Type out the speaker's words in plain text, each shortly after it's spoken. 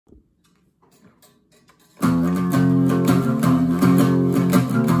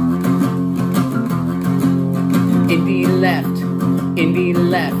Indie left, indie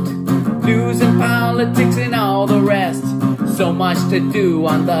left. News and politics and all the rest. So much to do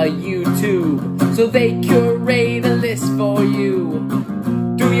on the YouTube, so they curate a list for you.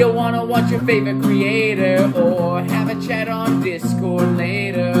 Do you wanna watch your favorite creator or have a chat on Discord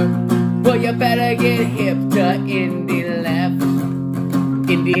later? Well, you better get hip to Indie Left.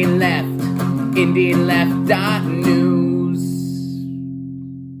 Indie Left, IndieLeft.news.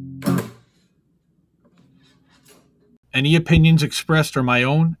 Any opinions expressed are my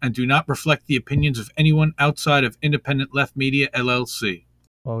own and do not reflect the opinions of anyone outside of Independent Left Media, LLC.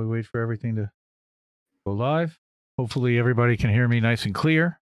 While we wait for everything to go live, hopefully everybody can hear me nice and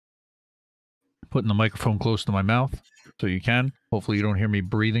clear. Putting the microphone close to my mouth so you can. Hopefully you don't hear me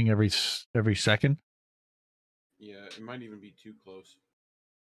breathing every second. Yeah, it might even be too close.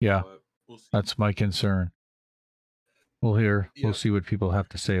 Yeah, we'll see. That's my concern. We'll see what people have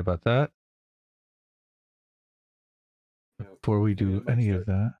to say about that. Before we do any of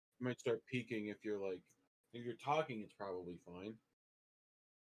that, You might start peaking if you're talking, it's probably fine.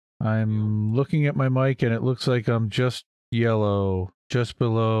 I'm looking at my mic and it looks like I'm just yellow, just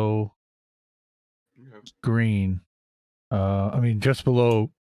below green. Just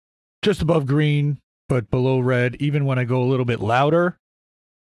above green, but below red. Even when I go a little bit louder,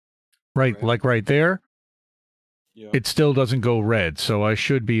 right, like right there, it still doesn't go red, so I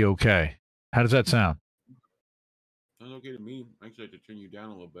should be okay. How does that sound? Sounds okay to me. I actually have to turn you down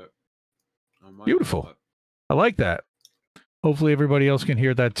a little bit. Beautiful. I like that. Hopefully everybody else can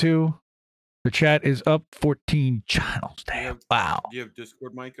hear that too. The chat is up 14 channels. Damn. Wow. Do you have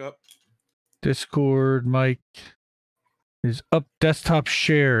Discord mic up? Discord mic is up. Desktop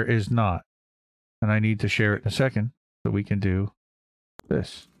share is not. And I need to share it in a second so we can do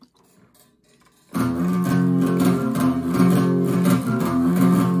this.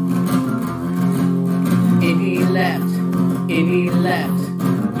 Indie left, indie left.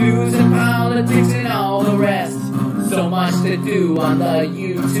 News and politics and all the rest. So much to do on the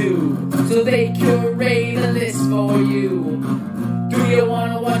YouTube, so they curate a list for you. Do you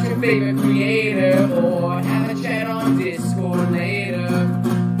want to watch your favorite creator or have a chat on Discord later?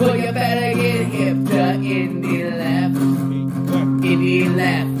 Well, you better get hip to Indie Left. Indie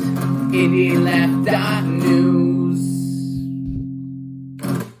Left, IndieLeft.news.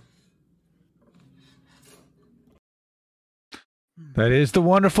 That is the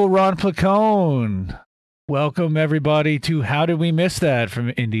wonderful Ron Placone. Welcome, everybody, to How Did We Miss That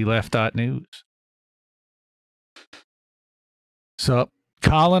from IndieLeft.news. So,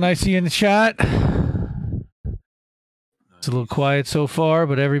 Colin, I see in the chat. It's a little quiet so far,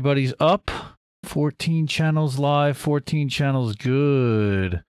 but everybody's up. 14 channels live, 14 channels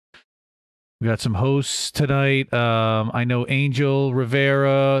good. We got some hosts tonight. I know Angel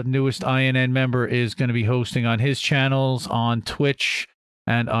Rivera, newest INN member, is going to be hosting on his channels on Twitch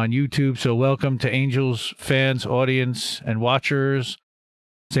and on YouTube. So welcome to Angel's fans, audience, and watchers.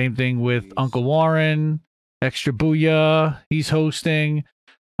 Same thing with Uncle Warren, Extra Booyah. He's hosting.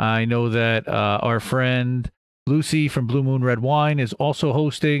 I know that our friend Lucy from Blue Moon Red Wine is also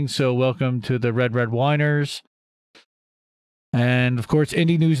hosting. So welcome to the Red Winers. And, of course,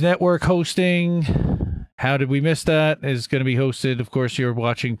 Indie News Network hosting. How Did We Miss That is going to be hosted. Of course, you're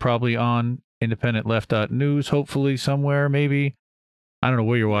watching probably on IndependentLeft.news, hopefully somewhere, maybe. I don't know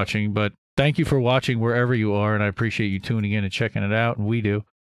where you're watching, but thank you for watching wherever you are, and I appreciate you tuning in and checking it out, and we do.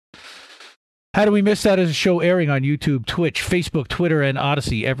 How Did We Miss That is a show airing on YouTube, Twitch, Facebook, Twitter, and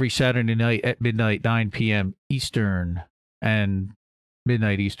Odyssey every Saturday night at midnight, 9 p.m. Eastern, and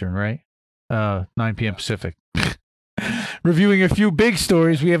midnight Eastern, right? 9 p.m. Pacific. Reviewing a few big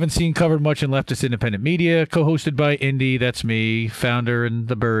stories we haven't seen covered much in leftist independent media, co-hosted by Indy, that's me, founder and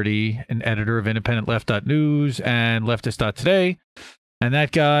the birdie, and editor of IndependentLeft.news and Leftist.today. And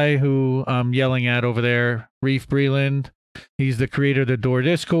that guy who I'm yelling at over there, Reef Breland, he's the creator of the Door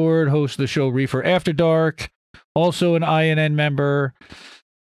Discord, host of the show Reefer After Dark, also an INN member,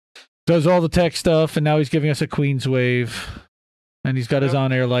 does all the tech stuff, and now he's giving us a Queenswave, and he's got his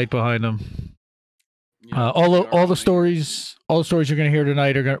on-air light behind him. All the stories you're going to hear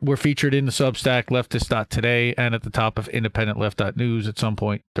tonight were featured in the Substack Leftist.today and at the top of IndependentLeft.news at some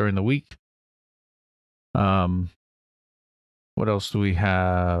point during the week. What else do we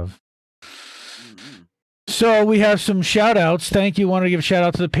have? So we have some shout outs. Thank you. Want to give a shout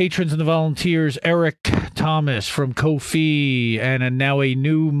out to the patrons and the volunteers. Eric Thomas from Ko-fi and now a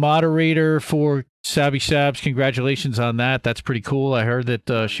new moderator for Sabby Sabs. Congratulations on that. That's pretty cool. I heard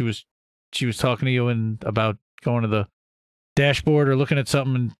that she was talking to you about going to the dashboard or looking at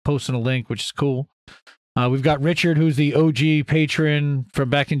something and posting a link, which is cool. We've got Richard, who's the OG patron from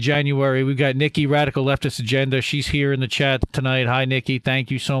back in January. We've got Nikki, Radical Leftist Agenda. She's here in the chat tonight. Hi, Nikki.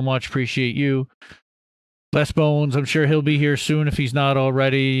 Thank you so much. Appreciate you. Les Bones, I'm sure he'll be here soon if he's not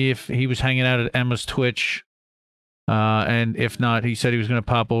already, if he was hanging out at Emma's Twitch. And if not, he said he was going to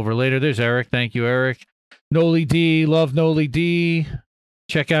pop over later. There's Eric. Thank you, Eric. Noli D. Love Noli D.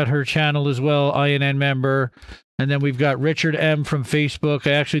 Check out her channel as well. INN member. And then we've got Richard M. from Facebook.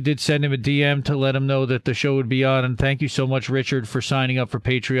 I actually did send him a DM to let him know that the show would be on. And thank you so much, Richard, for signing up for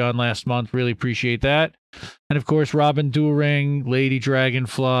Patreon last month. Really appreciate that. And, of course, Robin During, Lady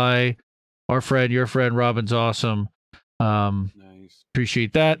Dragonfly, our friend, your friend. Robin's awesome. Nice.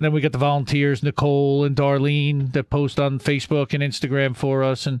 Appreciate that. And then we got the volunteers, Nicole and Darlene, that post on Facebook and Instagram for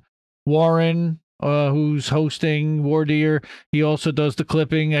us. And Warren, who's hosting War Deer. He also does the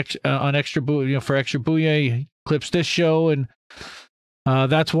clipping on Extra Booyah, for Extra Booyah. He clips this show, and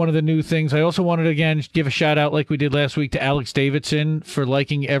that's one of the new things. I also wanted to, again, give a shout out like we did last week to Alex Davidson for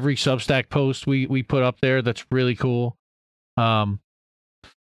liking every Substack post we put up there. That's really cool.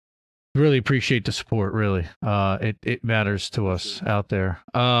 Really appreciate the support, really. It matters to us out there.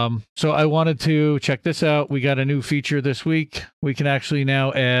 So I wanted to check this out. We got a new feature this week. We can actually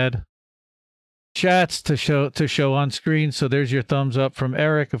now add chats to show on screen. So there's your thumbs up from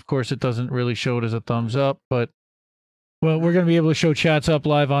Eric. Of course, it doesn't really show it as a thumbs up, but well, we're going to be able to show chats up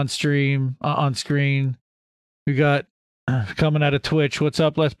live on stream on screen. We got coming out of Twitch. What's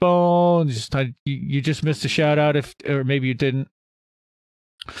up, Les Bones? You just missed a shout out, or maybe you didn't.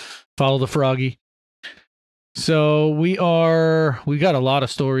 Follow the Froggy. So we got a lot of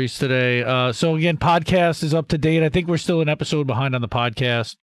stories today. So again, podcast is up to date. I think we're still an episode behind on the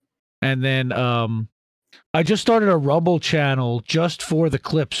podcast. And then I just started a Rumble channel just for the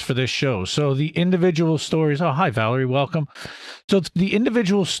clips for this show. So the individual stories. Oh, hi, Valerie. Welcome. So it's the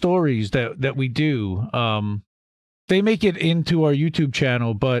individual stories that we do, they make it into our YouTube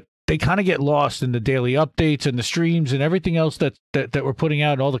channel, but they kind of get lost in the daily updates and the streams and everything else that we're putting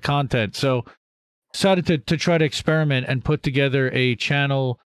out, all the content. So decided to try to experiment and put together a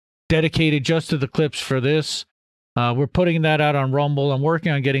channel dedicated just to the clips for this. We're putting that out on Rumble. I'm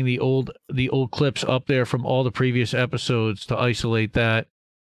working on getting the old clips up there from all the previous episodes to isolate that.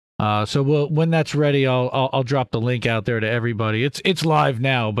 So when that's ready, I'll drop the link out there to everybody. It's live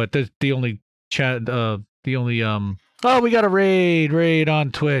now, but the only chat we got a raid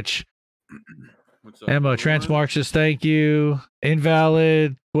on Twitch. What's up, Emma, everyone? Transmarxist, thank you.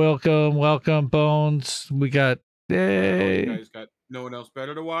 Invalid, welcome. Bones, we got You guys got no one else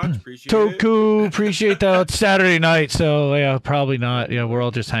better to watch. Appreciate Toku, it. appreciate that. It's Saturday night, so yeah, probably not. Yeah, we're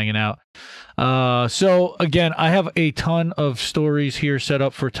all just hanging out. So again, I have a ton of stories here set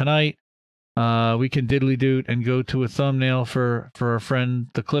up for tonight. We can diddly doot and go to a thumbnail for our friend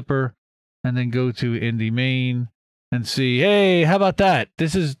the Clipper, and then go to Indie Main and see. Hey, how about that?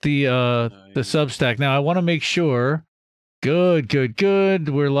 This is the Substack. Now I want to make sure. Good.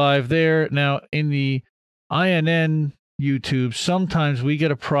 We're live there now in the INN YouTube. Sometimes we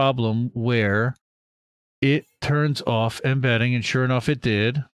get a problem where it turns off embedding, and sure enough, it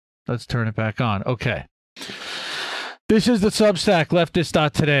did. Let's turn it back on. Okay. This is the Substack,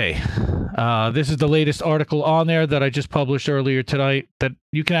 leftist.today. This is the latest article on there that I just published earlier tonight, that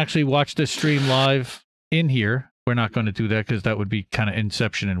you can actually watch this stream live in here. We're not going to do that because that would be kind of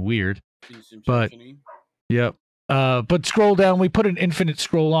Inception and weird. But, yep. But scroll down. We put an infinite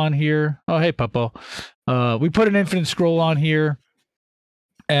scroll on here. Oh, hey, Puppo. We put an infinite scroll on here.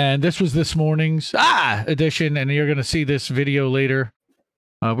 And this was this morning's edition, and you're going to see this video later.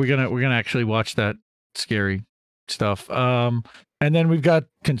 We're gonna actually watch that scary stuff. And then we've got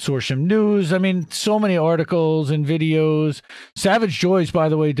consortium news. I mean, so many articles and videos. Savage Joy's, by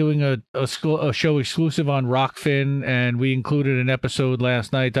the way, doing a show exclusive on Rockfin, and we included an episode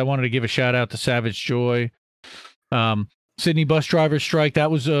last night. I wanted to give a shout out to Savage Joy. Sydney bus driver strike,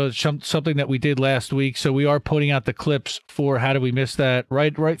 that was something that we did last week. So we are putting out the clips for How Did We Miss That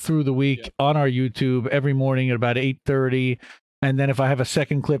right through the week on our YouTube every morning at about 8:30. And then if I have a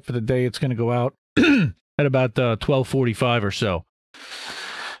second clip for the day, it's going to go out at about 12:45 or so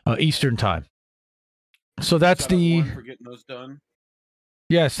Eastern time. So that's Shout out Warren for getting those done.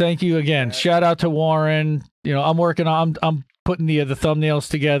 Yes, thank you again. Yeah. Shout out to Warren. You know, I'm putting the thumbnails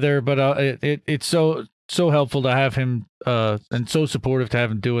together, but it's so helpful to have him and so supportive to have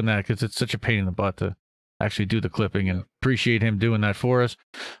him doing that, because it's such a pain in the butt to actually do the clipping, and appreciate him doing that for us.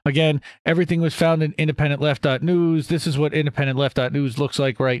 Again, everything was found in independentleft.news. This is what independentleft.news looks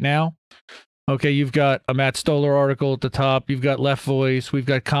like right now. Okay, you've got a Matt Stoller article at the top. You've got Left Voice. We've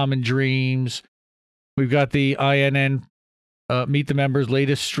got Common Dreams. We've got the INN Meet the Members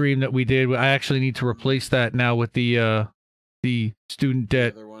latest stream that we did. I actually need to replace that now with the student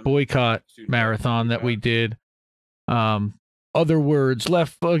debt boycott marathon that we did. Other words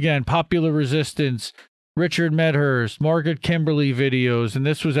left again, Popular Resistance, Richard Medhurst, Margaret Kimberly videos, and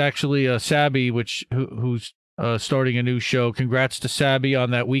this was actually Sabby, who's starting a new show. Congrats to Sabby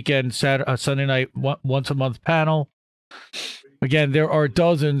on that weekend Sunday night once a month panel. Again, there are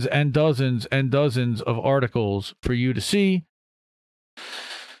dozens and dozens and dozens of articles for you to see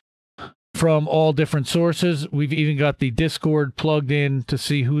from all different sources. We've even got the Discord plugged in to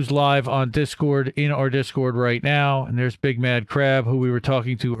see who's live on Discord in our Discord right now. And there's Big Mad Crab, who we were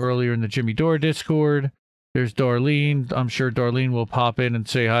talking to earlier in the Jimmy Dore Discord. There's Darlene. I'm sure Darlene will pop in and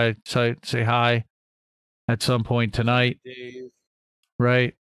say hi at some point tonight.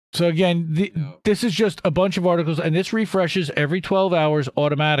 Right. So again, this is just a bunch of articles, and this refreshes every 12 hours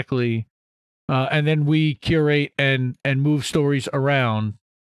automatically. And then we curate and move stories around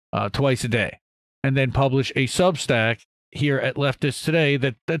twice a day, and then publish a Substack here at Leftist Today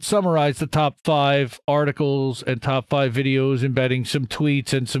that summarize the top 5 articles and top 5 videos, embedding some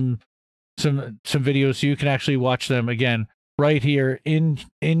tweets and some videos, so you can actually watch them again right here in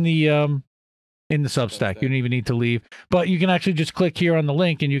the Substack. You don't even need to leave, but you can actually just click here on the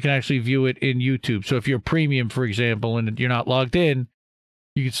link and you can actually view it in YouTube. So if you're premium, for example, and you're not logged in,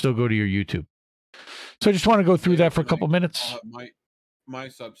 you can still go to your YouTube. So I just want to go through that for a couple minutes. My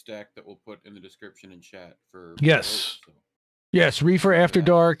Substack that we'll put in the description and chat for yes, boats, so. Yes, Reefer After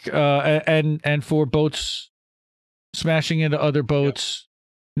Dark, and for boats smashing into other boats. Yep.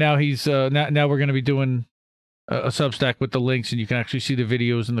 Now he's now we're going to be doing a Substack with the links, and you can actually see the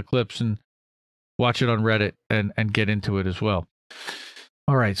videos and the clips and watch it on Reddit and get into it as well.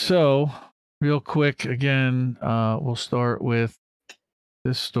 All right, so real quick again, we'll start with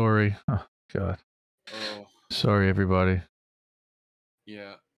this story. Oh God, sorry everybody.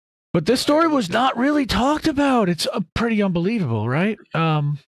 Yeah, but this story was not really talked about. It's pretty unbelievable, right?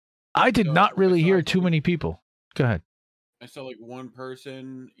 I did not really hear too many people. Go ahead. I saw like one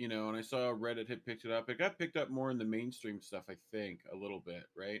person, and I saw Reddit had picked it up. It got picked up more in the mainstream stuff, I think, a little bit,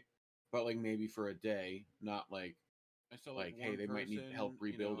 right? But like maybe for a day, not like I saw like, hey, they might need help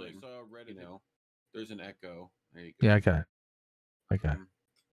rebuilding. I saw Reddit, there's an echo. There you go. Yeah, I got it.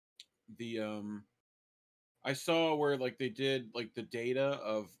 I saw where like they did like the data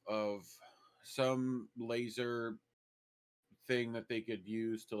of some laser thing that they could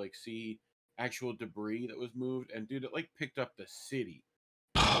use to like see actual debris that was moved, and dude, it like picked up the city.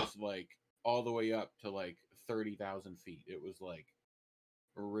 It was like all the way up to like 30,000 feet. It was like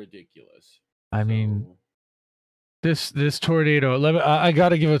ridiculous. I mean, this tornado. I got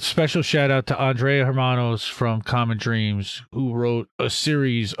to give a special shout out to Andrea Hermanos from Common Dreams, who wrote a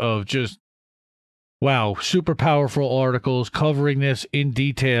series of just super powerful articles covering this in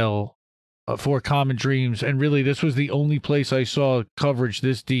detail for Common Dreams. And really, this was the only place I saw coverage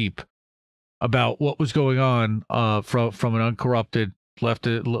this deep about what was going on from an uncorrupted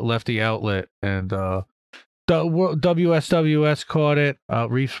lefty outlet. And WSWS caught it.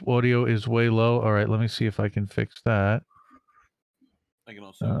 Reef's audio is way low. All right, let me see if I can fix that. I can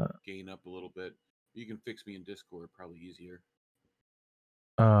also gain up a little bit. You can fix me in Discord, probably easier.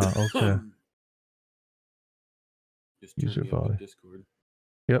 Okay. Just user volume. Discord.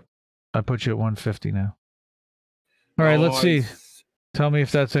 Yep, I put you at 150 now. All right, let's see. Tell me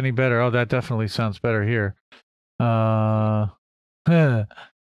if that's any better. Oh, that definitely sounds better here.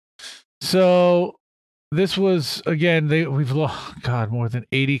 So this was, again, we've lost, God, more than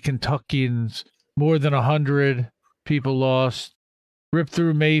 80 Kentuckians, more than 100 people lost, ripped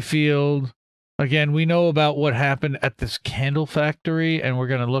through Mayfield. Again, we know about what happened at this candle factory, and we're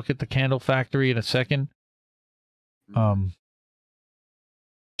going to look at the candle factory in a second.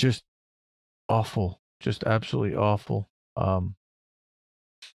 Just awful, just absolutely awful.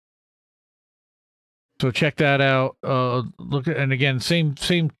 So check that out. Look at, and again, same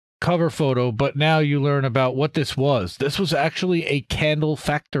cover photo, but now you learn about what this was. This was actually a candle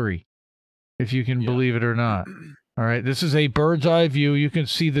factory, if you can believe it or not. All right, this is a bird's eye view. You can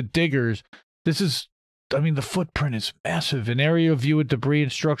see the diggers. This is, I mean, the footprint is massive. An aerial view of debris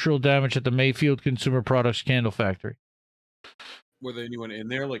and structural damage at the Mayfield Consumer Products candle factory. Were there anyone in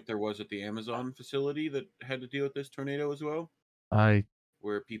there like there was at the Amazon facility that had to deal with this tornado as well?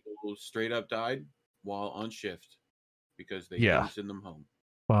 Where people straight up died while on shift because they couldn't send them home.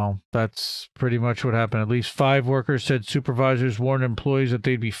 Well, that's pretty much what happened. At least 5 workers said supervisors warned employees that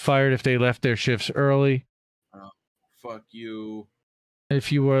they'd be fired if they left their shifts early. Fuck you.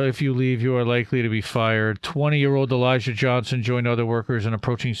 If you leave, you are likely to be fired. 20-year-old Elijah Johnson joined other workers in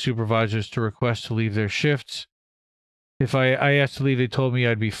approaching supervisors to request to leave their shifts. If I asked to leave, they told me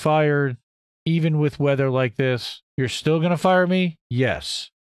I'd be fired. Even with weather like this, you're still going to fire me? Yes.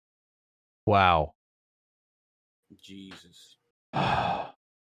 Wow. Jesus.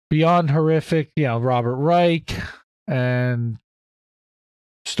 Beyond horrific, Robert Reich and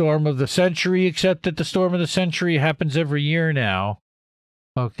Storm of the Century, except that the Storm of the Century happens every year now.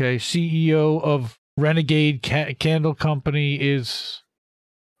 Okay, CEO of Renegade Candle Company is...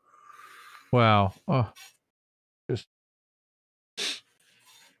 Wow. Oh, just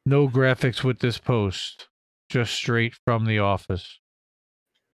no graphics with this post. Just straight from the office.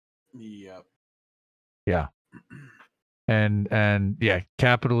 Yep. Yeah. And yeah,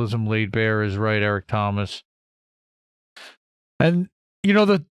 capitalism laid bare is right, Eric Thomas. And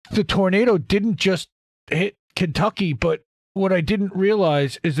the tornado didn't just hit Kentucky, but what I didn't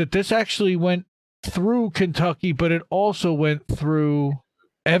realize is that this actually went through Kentucky, but it also went through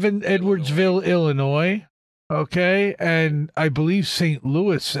Edwardsville, Illinois. Okay, and I believe St.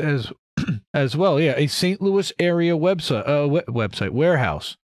 Louis as well. Yeah, a St. Louis area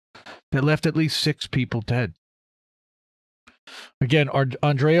warehouse that left at least 6 people dead. Again,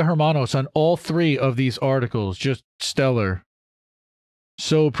 Andrea Hermanos on all 3 of these articles, just stellar.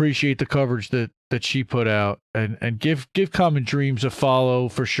 So appreciate the coverage that she put out, and give Common Dreams a follow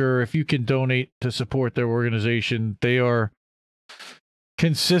for sure. If you can donate to support their organization, they are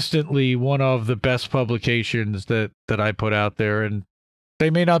consistently one of the best publications that I put out there, and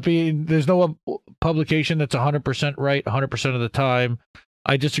they may not be. There's no publication that's 100% right 100% of the time.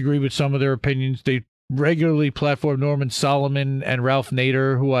 I disagree with some of their opinions. They regularly platform Norman Solomon and Ralph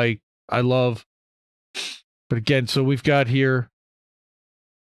Nader, who I love. But again, so we've got here,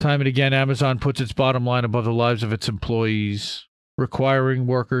 time and again, Amazon puts its bottom line above the lives of its employees. Requiring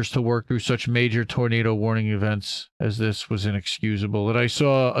workers to work through such major tornado warning events as this was inexcusable. And I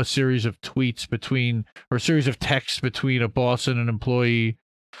saw a series of tweets a series of texts between a boss and an employee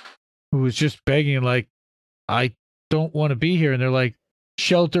who was just begging, like, I don't want to be here. And they're like,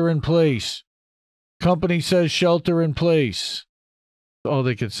 shelter in place. Company says shelter in place. That's all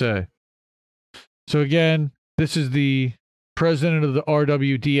they could say. So again, this is the president of the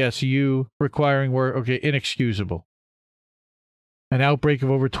RWDSU requiring work. Okay, inexcusable. An outbreak of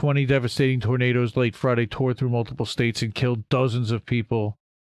over 20 devastating tornadoes late Friday tore through multiple states and killed dozens of people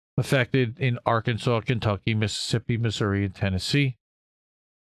affected in Arkansas, Kentucky, Mississippi, Missouri, and Tennessee.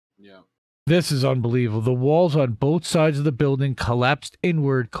 Yeah. This is unbelievable. The walls on both sides of the building collapsed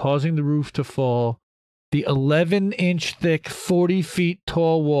inward, causing the roof to fall. The 11-inch thick, 40 feet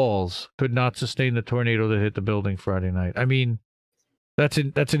tall walls could not sustain the tornado that hit the building Friday night. I mean, that's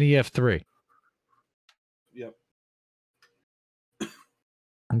an EF3. Yep.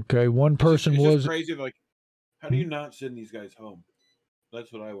 Okay, one person it's was just crazy. Like, how do you not send these guys home?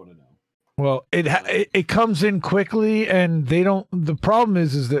 That's what I want to know. Well, it comes in quickly, and they don't. The problem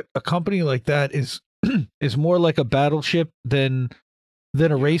is that a company like that is more like a battleship than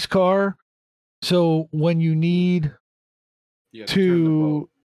a race car. So when you need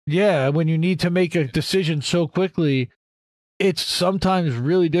when you need to make a decision so quickly, it's sometimes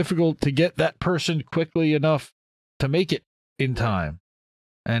really difficult to get that person quickly enough to make it in time.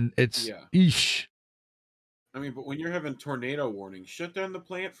 And it's eesh. I mean, but when you're having tornado warnings, shut down the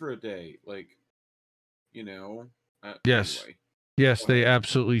plant for a day. Like, Yes. Anyway. Yes, they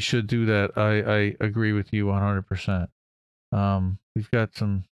absolutely should do that. I agree with you 100%. We've got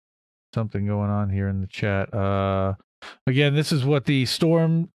something going on here in the chat. Again, this is what the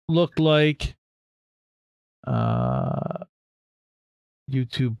storm looked like. YouTube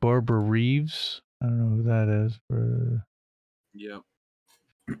Barbara Reeves. I don't know who that is. Yeah.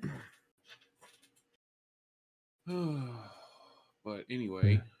 But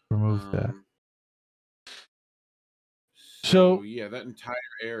anyway, remove that. So yeah, that entire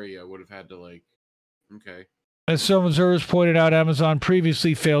area would have had to okay. As some observers pointed out, Amazon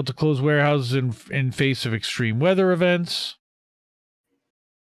previously failed to close warehouses in face of extreme weather events.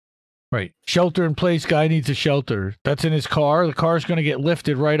 Right, shelter in place. Guy needs a shelter. That's in his car. The car's going to get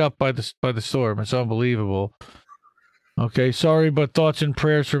lifted right up by the storm. It's unbelievable. Okay, sorry, but thoughts and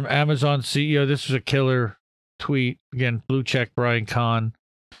prayers from Amazon CEO. This was a killer tweet. Again, blue check Brian Kahn.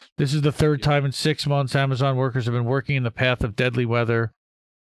 This is the third time in 6 months Amazon workers have been working in the path of deadly weather.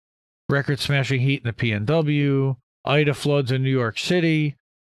 Record-smashing heat in the PNW. Ida floods in New York City.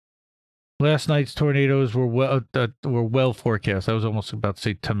 Last night's tornadoes were well forecast. I was almost about to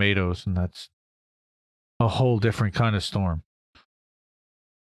say tomatoes, and that's a whole different kind of storm.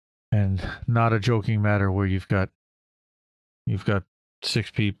 And not a joking matter where you've got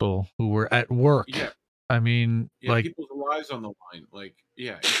 6 people who were at work. Yeah. I mean, people's lives on the line.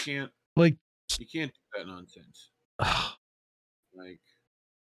 You can't do that nonsense. Like,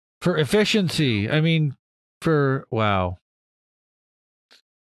 for efficiency. I mean, wow.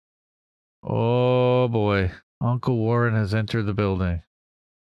 Oh boy, Uncle Warren has entered the building.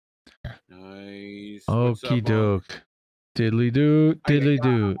 nice. What's Okie up, Unc? doke. Diddly doo, Ay, ay, diddly ay.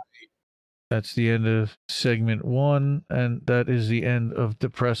 doo. That's the end of segment 1, and that is the end of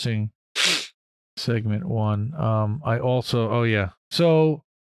depressing segment 1. I also, oh yeah. So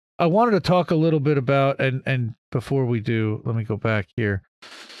I wanted to talk a little bit about, and before we do, let me go back here.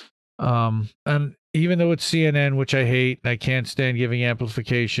 And even though it's CNN, which I hate, and I can't stand giving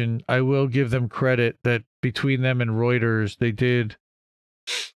amplification, I will give them credit that between them and Reuters, they did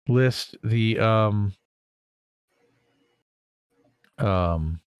list the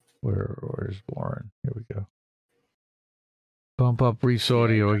where's Warren? Here we go. Bump up Reese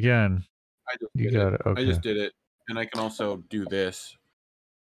audio again. I just You did got it. it. Okay. I just did it, and I can also do this.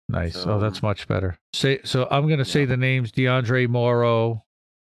 Nice. So, Oh, that's much better. So I'm gonna say the names: DeAndre Morrow,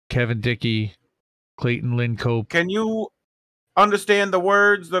 Kevin Dickey, Clayton Lincope, can you understand the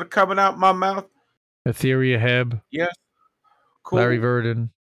words that are coming out my mouth? Etheria Heb, Yes. Cool. Larry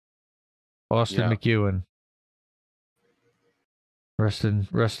Verdon, Austin McEwen. Rest in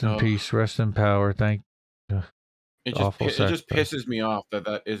peace. Rest in power. Thank. It just pisses me off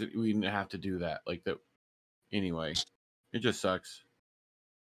that we didn't have to do that like that. Anyway, it just sucks.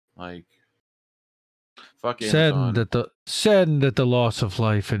 Like, fuck Amazon. Saddened at the loss of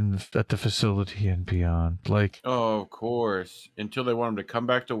life at the facility and beyond. Like, oh, of course. Until they want him to come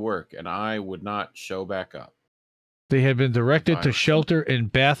back to work, and I would not show back up. They had been directed to shelter in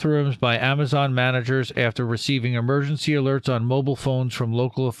bathrooms by Amazon managers after receiving emergency alerts on mobile phones from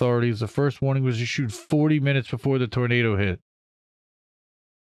local authorities. The first warning was issued 40 minutes before the tornado hit.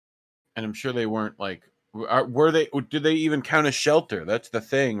 And I'm sure they weren't like, were they? Did they even count as shelter? That's the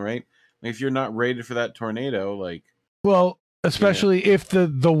thing, right? Like, if you're not rated for that tornado, like, well, especially if the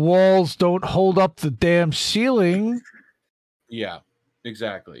walls don't hold up the damn ceiling. Yeah,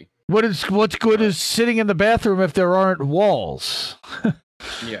 exactly. What's good is sitting in the bathroom if there aren't walls.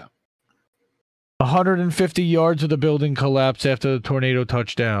 Yeah. 150 yards of the building collapsed after the tornado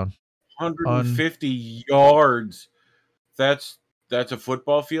touched down. 150 yards. That's a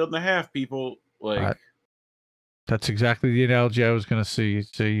football field and a half, people. Like, that's exactly the analogy I was going to say.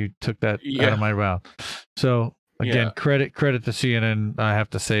 So you took that out of my mouth. So again, credit to CNN. I have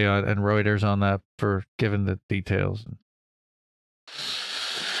to say, and Reuters on that for giving the details.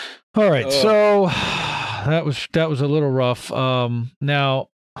 All right, so that was a little rough. Now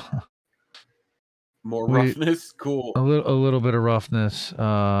more roughness, cool. A little bit of roughness.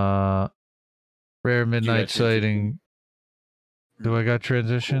 Rare midnight sighting. Do I got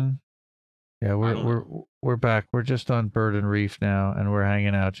transition? Yeah, we're back. We're just on Bird and Reef now, and we're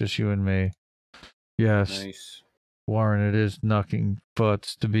hanging out, just you and me. Yes, nice. Warren, it is knocking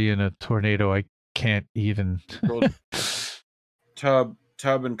butts to be in a tornado. I can't even. Tub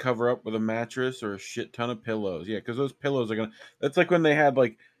and cover up with a mattress or a shit ton of pillows. Yeah, because those pillows are gonna. That's like when they had,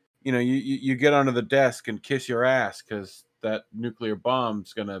 like, you know, you get under the desk and kiss your ass because that nuclear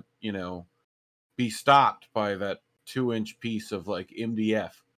bomb's gonna, you know, be stopped by that 2-inch piece of like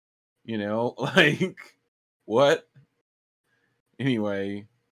MDF. You know, like, what? Anyway.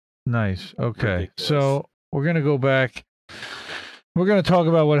 Nice. Okay, ridiculous. So we're gonna go back. We're gonna talk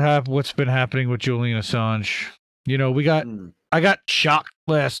about what's been happening with Julian Assange. You know, I got shocked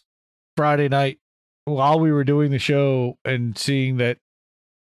last Friday night while we were doing the show and seeing that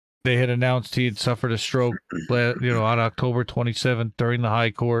they had announced he had suffered a stroke, on October 27th during the High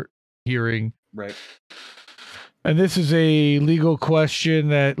Court hearing. Right. And this is a legal question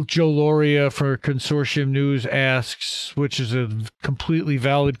that Joe Loria for Consortium News asks, which is a completely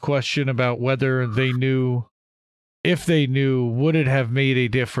valid question about whether they knew. If they knew, would it have made a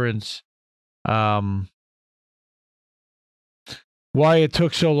difference? Why it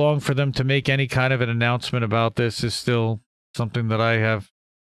took so long for them to make any kind of an announcement about this is still something that I have.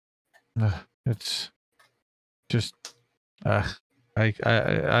 It's just I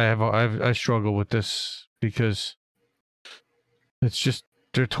struggle with this because it's just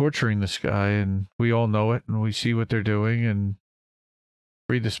they're torturing this guy and we all know it and we see what they're doing and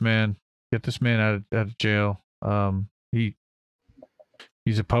free this man, get this man out of jail. He's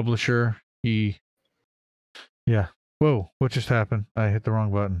a publisher. Whoa, what just happened? I hit the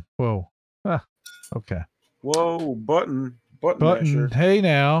wrong button. Whoa. Okay. Whoa, button masher. Hey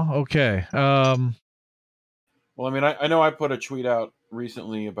now. Okay. Well, I mean, I know I put a tweet out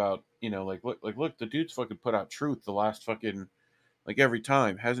recently about, you know, look, the dude's fucking put out truth the last fucking, like, every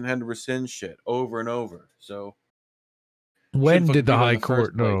time. Hasn't had to rescind shit over and over. So when did the High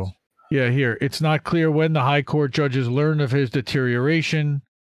Court know? Yeah, here. It's not clear when the High Court judges learned of his deterioration.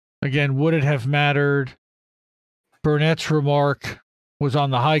 Again, would it have mattered? Burnett's remark was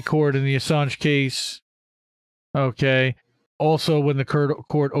on the High Court in the Assange case. Okay. Also, when the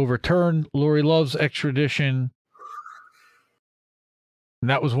court overturned Lori Love's extradition, and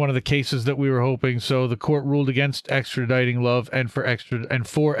that was one of the cases that we were hoping. So the court ruled against extraditing Love and for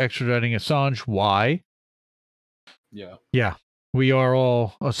extraditing Assange. Why? Yeah. Yeah. We are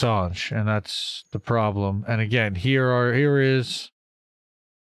all Assange, and that's the problem. And again, here is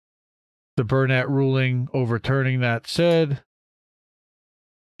the Burnett ruling overturning that said.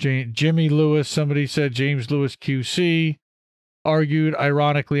 Jimmy Lewis, somebody said James Lewis QC, argued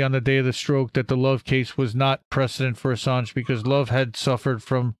ironically on the day of the stroke that the Love case was not precedent for Assange because Love had suffered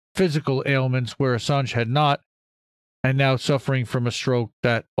from physical ailments where Assange had not, and now suffering from a stroke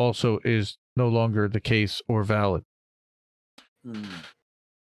that also is no longer the case or valid.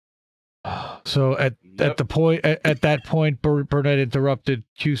 So at that point, Burnett interrupted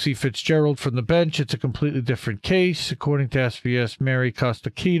QC Fitzgerald from the bench. It's a completely different case, according to SBS Mary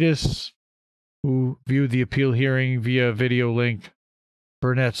Kostakidis, who viewed the appeal hearing via video link.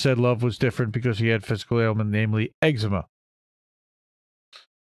 Burnett said Love was different because he had physical ailment, namely eczema.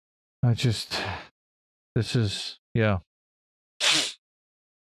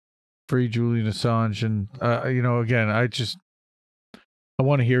 Free Julian Assange, and again, I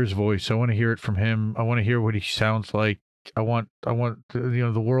want to hear his voice. I want to hear it from him. I want to hear what he sounds like. I want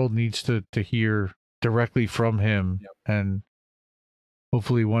the world needs to hear directly from him, and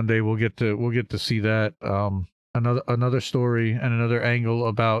hopefully one day we'll get to see that. Another story and another angle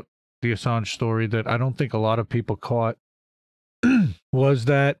about the Assange story that I don't think a lot of people caught was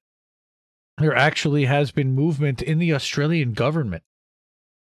that there actually has been movement in the Australian government.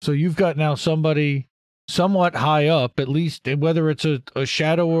 So you've got now somebody somewhat high up, at least, whether it's a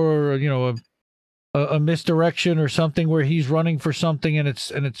shadow or a misdirection or something where he's running for something and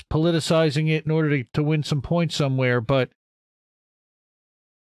it's politicizing it in order to win some points somewhere. But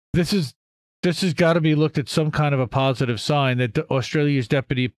this has got to be looked at some kind of a positive sign that Australia's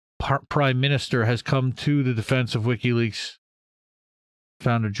deputy prime minister has come to the defense of WikiLeaks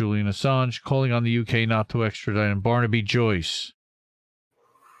founder Julian Assange, calling on the UK not to extradite him. Barnaby Joyce,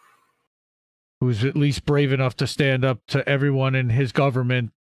 who's at least brave enough to stand up to everyone in his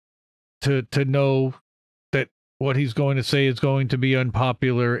government to know that what he's going to say is going to be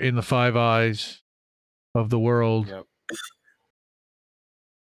unpopular in the Five Eyes of the world. Yep.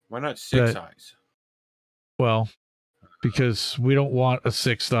 Why not Six Eyes? Well, because we don't want a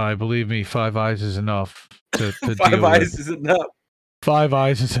sixth eye. Believe me, Five Eyes is enough to Five Eyes is enough. Five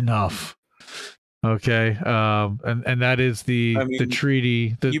Eyes is enough. Okay, and that is the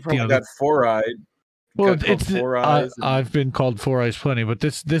treaty. You probably got four-eyed. Well, I've been called Four Eyes plenty, but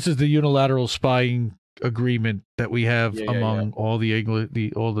this is the unilateral spying agreement that we have among all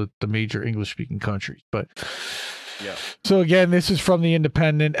the major English-speaking countries. But so again, this is from the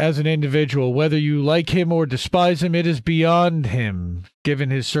Independent. As an individual, whether you like him or despise him, it is beyond him, given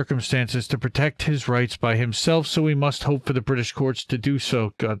his circumstances, to protect his rights by himself. So we must hope for the British courts to do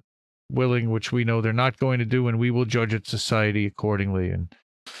so. God willing, which we know they're not going to do, and we will judge its society accordingly. And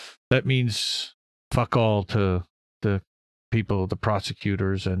that means fuck all to the people, the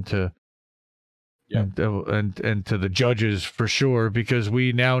prosecutors, and to and to the judges for sure, because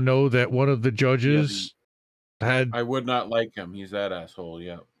we now know that one of the judges I would not like him. He's that asshole.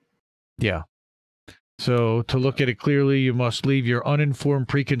 Yeah. So to look at it clearly, you must leave your uninformed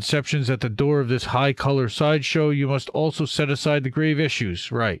preconceptions at the door of this high color sideshow. You must also set aside the grave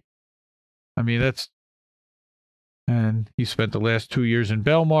issues. Right. I mean, and he spent the last 2 years in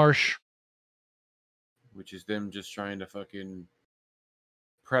Belmarsh. Which is them just trying to fucking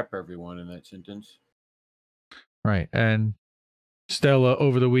prep everyone in that sentence. Right. And Stella,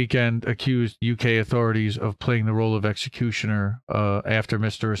 over the weekend, accused UK authorities of playing the role of executioner after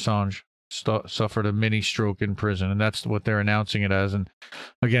Mr. Assange suffered a mini stroke in prison. And that's what they're announcing it as. And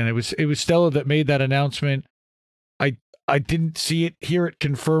again, it was Stella that made that announcement. I didn't hear it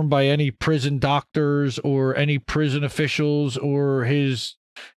confirmed by any prison doctors or any prison officials or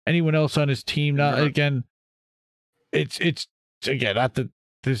anyone else on his team. Again, it's again, not that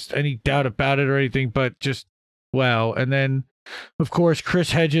there's any doubt about it or anything, but just wow. And then, of course,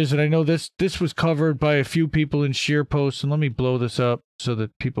 Chris Hedges, and I know this was covered by a few people in SheerPost, and let me blow this up so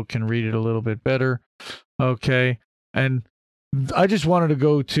that people can read it a little bit better. Okay, and I just wanted to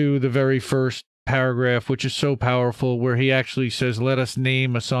go to the very first paragraph, which is so powerful, where he actually says, "Let us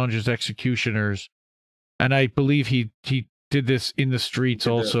name Assange's executioners," and I believe he did this in the streets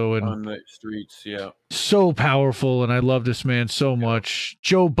also, and on the streets, yeah. so powerful, and I love this man so much.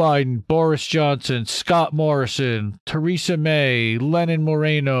 Joe Biden, Boris Johnson, Scott Morrison, Theresa May, Lenin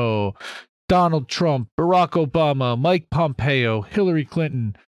Moreno, Donald Trump, Barack Obama, Mike Pompeo, Hillary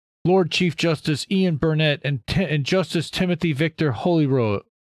Clinton, Lord Chief Justice Ian Burnett, and Justice Timothy Victor Holroyd.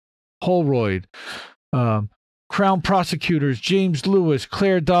 Crown prosecutors James Lewis,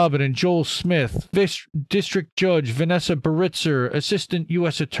 Claire Dobbin, and Joel Smith, District Judge Vanessa Baritzer, Assistant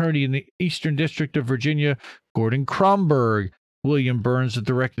U.S. Attorney in the Eastern District of Virginia, Gordon Kromberg, William Burns, the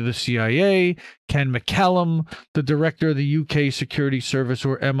Director of the CIA, Ken McCallum, the Director of the UK Security Service,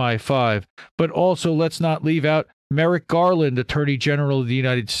 or MI5. But also, let's not leave out Merrick Garland, Attorney General of the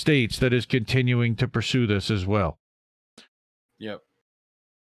United States, that is continuing to pursue this as well. Yep.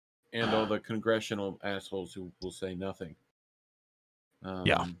 And all the congressional assholes who will say nothing.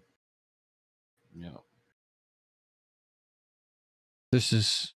 Yeah. This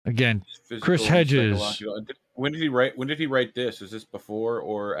is, again, Physical Chris and Hedges. psychological. When did he write this? Is this before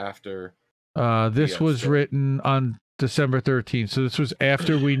or after? This was written on December 13th. So this was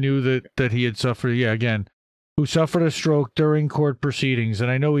after we knew that he had suffered. Yeah, again, who suffered a stroke during court proceedings.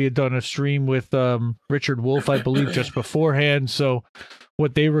 And I know he had done a stream with Richard Wolff, I believe, just beforehand. So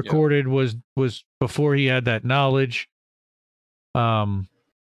what they recorded was before he had that knowledge.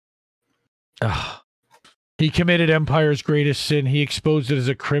 He committed Empire's greatest sin. He exposed it as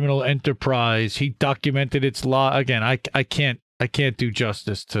a criminal enterprise. He documented its law. Again, I can't do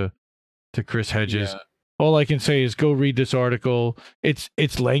justice to Chris Hedges. Yeah. All I can say is go read this article.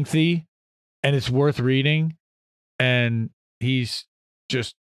 It's lengthy and it's worth reading. And he's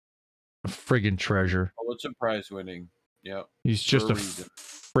just a friggin' treasure. Pulitzer Prize winning. Yeah. He's just a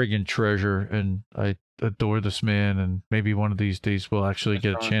friggin' treasure, and I adore this man, and maybe one of these days we'll actually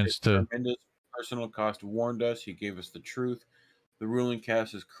get a chance to... Tremendous personal cost warned us. He gave us the truth. The ruling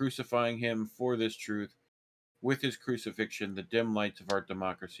caste is crucifying him for this truth. With his crucifixion, the dim lights of our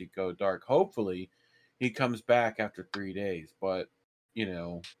democracy go dark. Hopefully, he comes back after 3 days, but,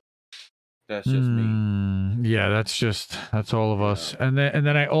 that's just me. Yeah, that's all of us. And then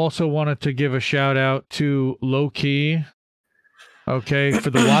I also wanted to give a shout out to Low Key, okay, for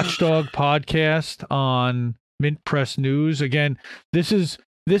the Watchdog podcast on Mint Press News. Again, this is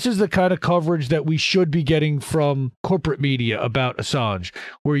the kind of coverage that we should be getting from corporate media about Assange,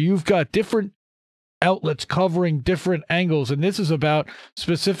 where you've got different outlets covering different angles, and this is about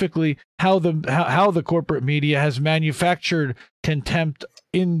specifically how the corporate media has manufactured contempt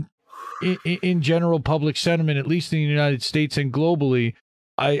in general public sentiment, at least in the United States and globally.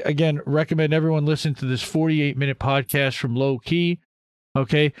 I, again, recommend everyone listen to this 48-minute podcast from Low Key,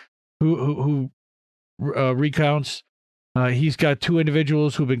 okay, who recounts. He's got two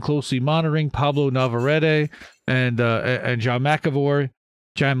individuals who've been closely monitoring, Pablo Navarrete and John McAvoy.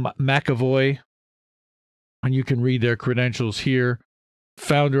 And you can read their credentials here.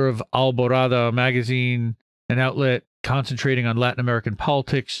 Founder of Alborada magazine, an outlet concentrating on Latin American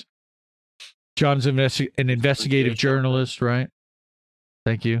politics. John's an investigative journalist, right?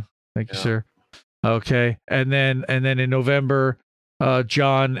 Thank you, sir. Okay, and then in November,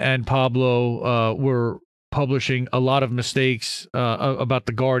 John and Pablo were publishing a lot of mistakes about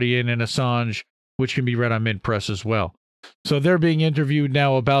the Guardian and Assange, which can be read on Mint Press as well. So they're being interviewed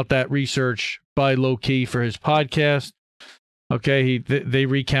now about that research by Low Key for his podcast. Okay, they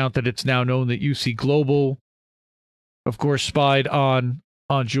recount that it's now known that UC Global, of course, spied on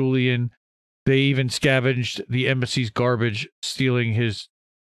Julian. They even scavenged the embassy's garbage, stealing his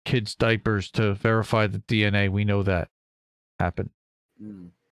kids' diapers to verify the DNA. We know that happened.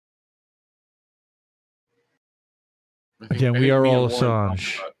 Again, we are all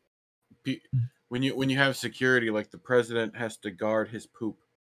Assange. When you have security, like the president has to guard his poop.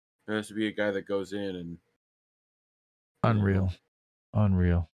 There has to be a guy that goes in and... Unreal.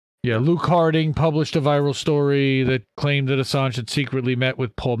 Yeah, Luke Harding published a viral story that claimed that Assange had secretly met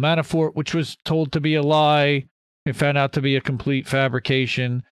with Paul Manafort, which was told to be a lie. It found out to be a complete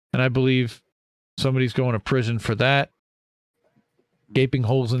fabrication, and I believe somebody's going to prison for that. Gaping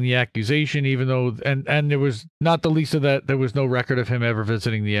holes in the accusation, even though, and there was, not the least of that, there was no record of him ever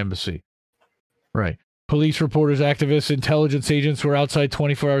visiting the embassy. Right. Police reporters, activists, intelligence agents were outside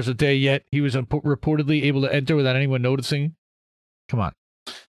 24 hours a day, yet he was reportedly able to enter without anyone noticing. Come on.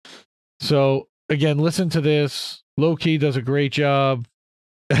 So, again, listen to this. Low Key does a great job.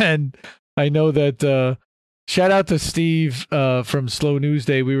 And I know that, shout out to Steve from Slow News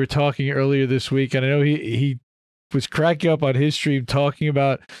Day. We were talking earlier this week, and I know he was cracking up on his stream talking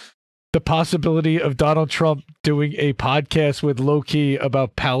about the possibility of Donald Trump doing a podcast with Low Key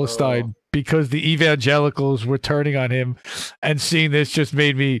about Palestine because the evangelicals were turning on him, and seeing this just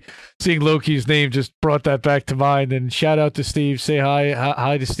made me, seeing Loki's name just brought that back to mind. And shout out to Steve. Say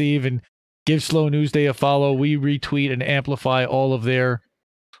hi to Steve, and give Slow News Day a follow. We retweet and amplify all of their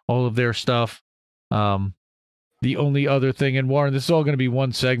stuff. The only other thing, and Warren, this is all going to be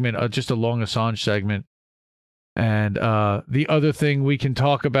one segment, just a long Assange segment. And the other thing we can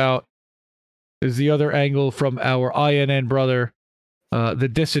talk about is the other angle from our INN brother, the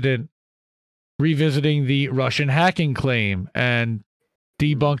dissident, revisiting the Russian hacking claim and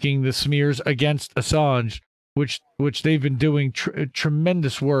debunking the smears against Assange, which they've been doing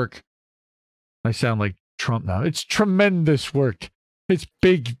tremendous work. I sound like Trump now. It's tremendous work. It's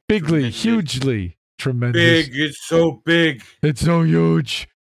bigly, Tremendous. Hugely tremendous. Big. It's so big. It's so huge.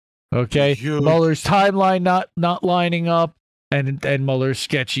 Okay. Huge. Mueller's timeline not lining up, and Mueller's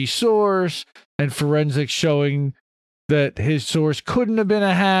sketchy source, and forensics showing that his source couldn't have been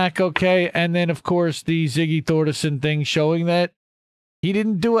a hack. Okay. And then, of course, the Ziggy Thordarson thing showing that he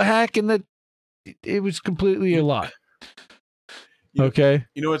didn't do a hack and that it was completely a lie. Okay.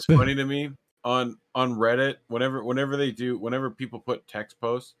 You know what's funny to me? On Reddit, whenever people put text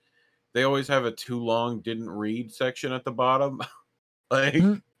posts, they always have a too long didn't read section at the bottom. Like,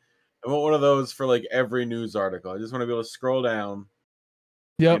 I want one of those for like every news article. I just want to be able to scroll down.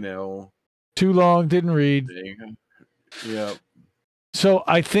 Yep. You know, Too long, didn't read. Yep. So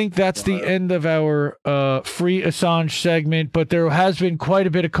I think that's the end of our free Assange segment, but there has been quite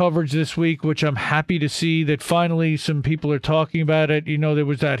a bit of coverage this week, which I'm happy to see that finally some people are talking about it. You know, there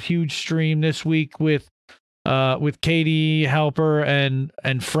was that huge stream this week with Katie Halper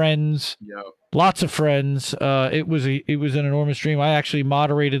and friends. Yep. Lots of friends. It was an enormous stream. I actually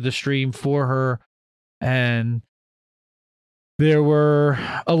moderated the stream for her, and there were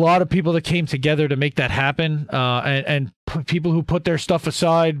a lot of people that came together to make that happen, and people who put their stuff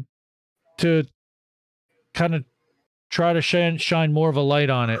aside to kind of try to shine more of a light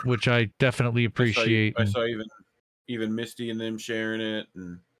on it, which I definitely appreciate. I saw even Misty and them sharing it,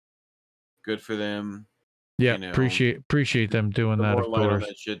 and good for them. Yeah, you know, appreciate them doing the that. more Of light on course,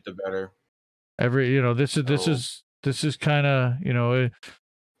 that shit, the better. This is kind of,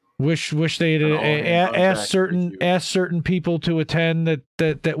 wish they had An asked all-hands certain people to attend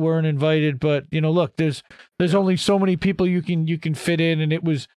that weren't invited. But look, there's only so many people you can fit in, and it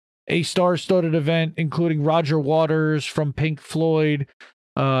was a star-studded event, including Roger Waters from Pink Floyd,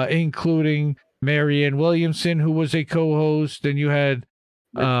 including Marianne Williamson, who was a co-host, and you had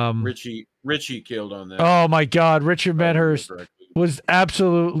Richie killed on that. Oh my God, Richard Medhurst was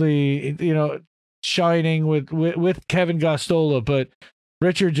absolutely shining with Kevin Gostola, but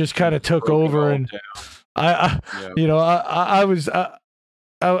Richard just kind of took over, and I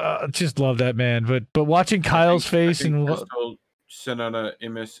just love that man. But watching Kyle's face and sent out a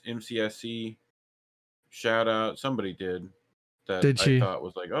MCSC shout out. Somebody did that. Did she? I thought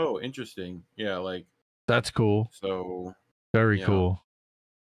was like, oh, interesting. Yeah, like that's cool. So very cool.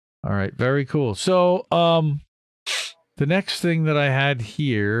 All right, very cool. So the next thing that I had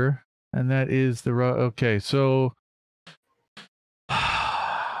here, and that is so.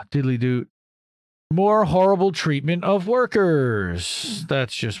 Diddly doot. More horrible treatment of workers.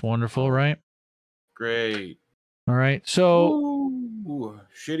 That's just wonderful, right? Great. All right. So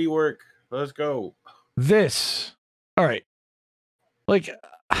shitty work. Let's go. All right. Like,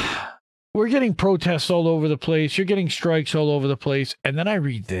 we're getting protests all over the place. You're getting strikes all over the place. And then I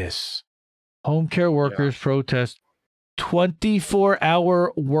read this. Home care workers protest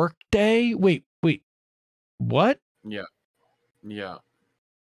 24-hour workday. Wait. What? Yeah.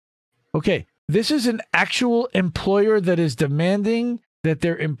 Okay, this is an actual employer that is demanding that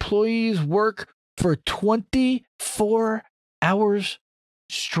their employees work for 24 hours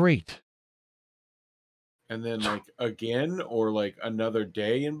straight. And then like again, or like another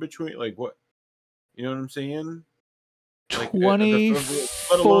day in between, like what? You know what I'm saying? Like,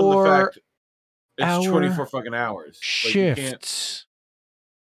 24 it's 24 fucking hours. Shifts.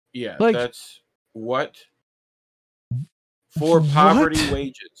 Like, that's what? For poverty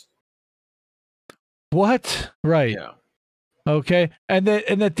wages. What? Right. Yeah. Okay. And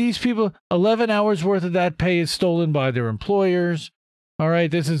that these people, 11 hours worth of that pay is stolen by their employers. All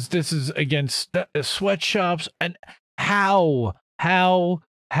right. This is against sweatshops. And how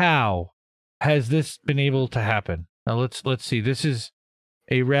has this been able to happen? Now let's see. This is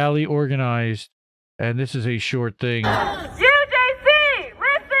a rally organized, and this is a short thing. UJC,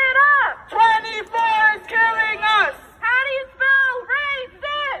 listen up! 24 is killing us! How do you spell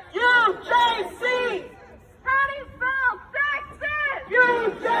racist? UJC! How do you spell sexist?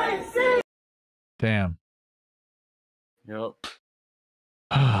 UJC! Damn. Yep.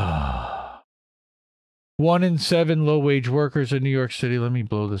 1 in 7 low-wage workers in New York City. Let me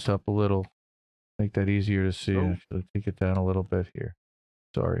blow this up a little. Make that easier to see. Oh. Actually, take it down a little bit here.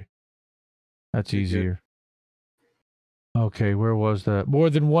 Sorry. That's You're easier. good. Okay, where was that? More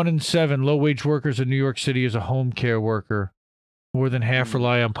than 1 in 7 low-wage workers in New York City is a home care worker. More than half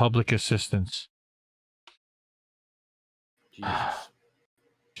rely on public assistance. Jesus.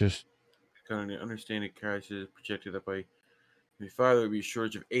 Just Kind of understanding crisis projected that by 2025 there would be a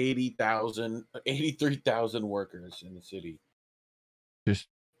shortage of 83,000 workers in the city. Just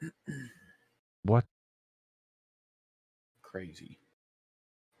what? Crazy.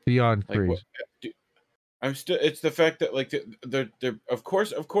 Beyond Like crazy. what? I'm still. It's the fact that like they're of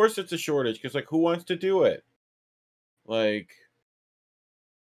course it's a shortage because like who wants to do it? Like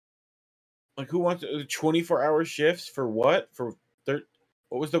who wants 24-hour shifts for what? For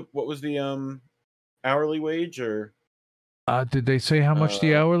what was the hourly wage or Did they say how much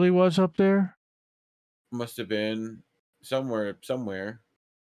the hourly was up there? must have been somewhere.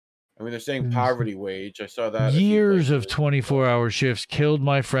 I mean, they're saying poverty wage. I saw that. a few Years of places. 24-hour shifts killed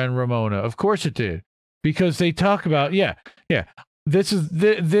my friend Ramona. Of course it did. Because they talk about, yeah. This is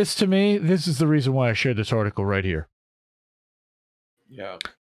this to me, this is the reason why I shared this article right here. Yeah.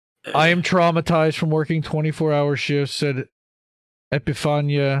 I am traumatized from working 24-hour shifts, said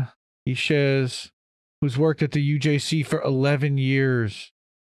Epifania Ishez, who's worked at the UJC for 11 years.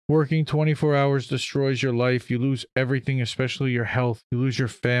 Working 24 hours destroys your life. You lose everything, especially your health. You lose your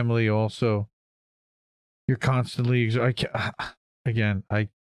family also. You're constantly...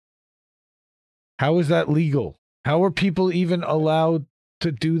 How is that legal? How are people even allowed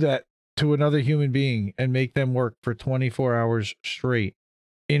to do that to another human being and make them work for 24 hours straight,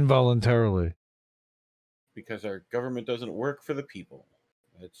 involuntarily? Because our government doesn't work for the people.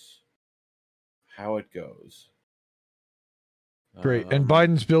 That's how it goes. Great. And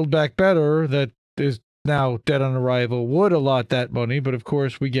Biden's Build Back Better, that is now dead on arrival, would allot that money, but of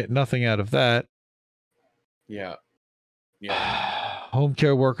course we get nothing out of that. Yeah. Home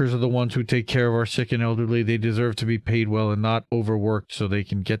care workers are the ones who take care of our sick and elderly. They deserve to be paid well and not overworked so they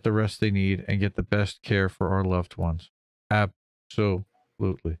can get the rest they need and get the best care for our loved ones.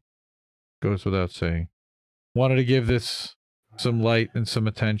 Absolutely. Goes without saying. Wanted to give this some light and some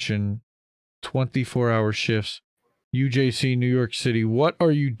attention. 24-hour shifts. UJC, New York City. What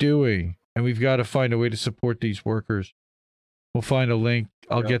are you doing? And we've got to find a way to support these workers. We'll find a link.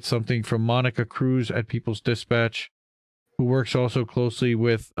 I'll get something from Monica Cruz at People's Dispatch, who works also closely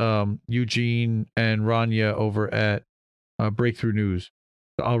with Eugene and Rania over at Breakthrough News.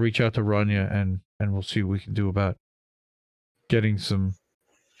 I'll reach out to Rania and we'll see what we can do about getting some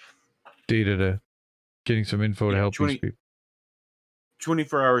data getting some info to help these people.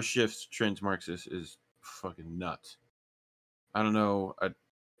 24-hour shifts, Trans Marxist, is fucking nuts. I don't know.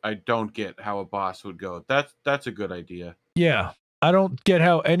 I don't get how a boss would go. That's a good idea. Yeah. I don't get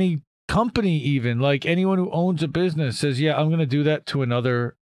how any company, even like anyone who owns a business, says, yeah, I'm going to do that to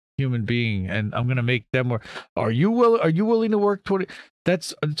another human being and I'm going to make them work. Are you willing to work 20?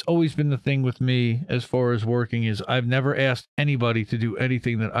 It's always been the thing with me as far as working is I've never asked anybody to do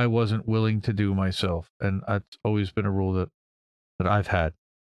anything that I wasn't willing to do myself. And that's always been a rule that I've had.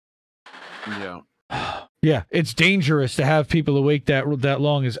 Yeah. Yeah, it's dangerous to have people awake that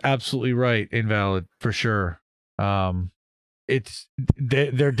long is absolutely right. Invalid for sure. They're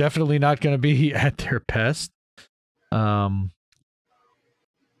definitely not going to be at their best. Sorry.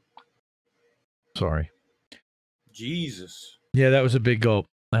 Jesus. Yeah, that was a big gulp.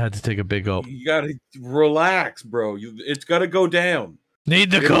 I had to take a big gulp. You gotta relax, bro. It's gotta go down.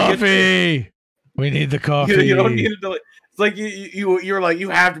 Need the coffee. We need the coffee. You don't need it to. It's like you're like you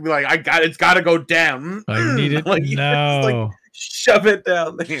have to be like it's gotta go down. I need it like, now. Like, shove it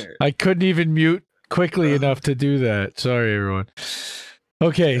down there. I couldn't even mute quickly enough to do that. Sorry, everyone.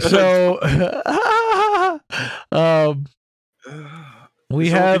 Okay, so we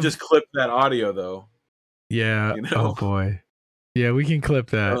have just clip that audio though. Yeah. You know? Oh boy. Yeah, we can clip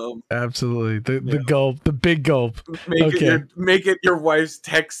that. Absolutely. The gulp, the big gulp. Make it your wife's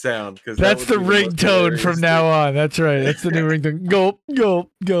text sound because that's the ringtone from now on. That's right. That's the new ringtone. Gulp,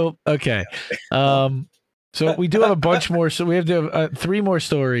 gulp, gulp. Okay. So we do have a bunch more. So we have to have 3 more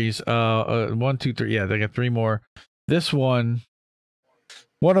stories. 1, 2, 3. Yeah, they got 3 more. This one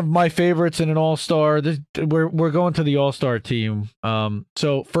of my favorites in an all-star. We're going to the all-star team.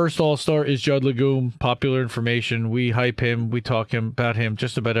 So first all-star is Judd Legume. Popular information. We hype him. We talk about him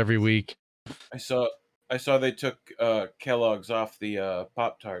just about every week. I saw they took Kellogg's off the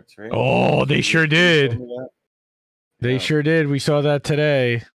Pop-Tarts, right? Oh, they sure did. They sure did. We saw that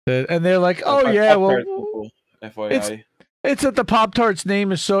today. And they're like, oh yeah, well, FYI. It's that the Pop-Tarts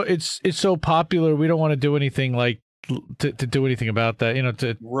name is so it's so popular. We don't want to do anything like to do anything about that. You know,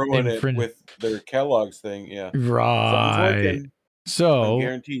 to Ruin it infringe. with their Kellogg's thing. Yeah, something's Right. working. I'm So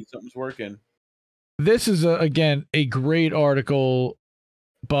guaranteed something's working. this is again a great article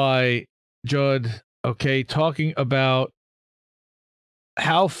by Judd. Okay, talking about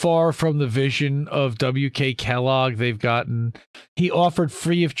how far from the vision of W.K. Kellogg they've gotten. He offered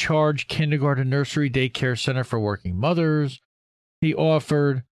free of charge kindergarten, nursery, daycare center for working mothers. He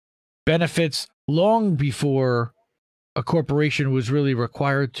offered benefits long before a corporation was really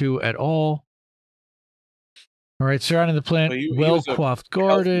required to at all. All right, surrounding the plant, But he was a well-coiffed health nut,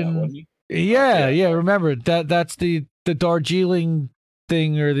 garden. wasn't he? Yeah. Remember that's the Darjeeling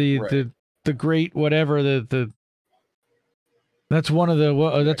thing, or Right. the great whatever the. That's one of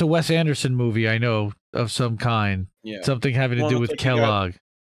the. That's a Wes Anderson movie I know of some kind. Yeah. Something having to Well, do it's with like you got- Kellogg.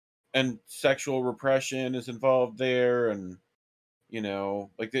 And sexual repression is involved there, and you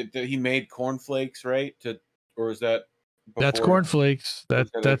know, like he made cornflakes, right? Or is that? That's before? cornflakes.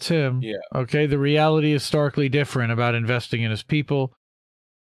 That's him. Yeah. Okay. The reality is starkly different about investing in his people.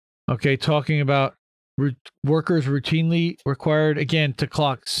 Okay, talking about workers routinely required again to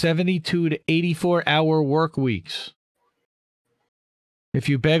clock 72 to 84-hour work weeks. If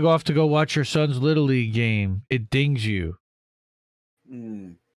you beg off to go watch your son's Little League game, it dings you.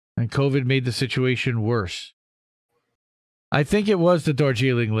 Mm. And COVID made the situation worse. I think it was the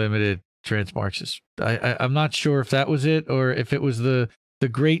Darjeeling Limited Transmarxist. I'm not sure if that was it or if it was the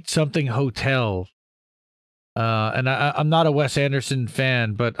Great Something Hotel. And I'm not a Wes Anderson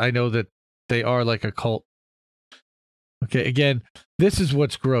fan, but I know that they are like a cult. Okay, again, this is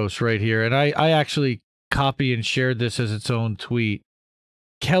what's gross right here. And I actually copy and shared this as its own tweet.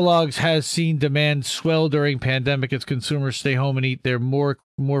 Kellogg's has seen demand swell during pandemic as consumers stay home and eat there more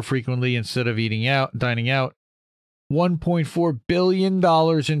frequently instead of dining out. $1.4 billion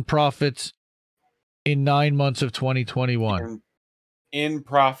in profits in 9 months of 2021. In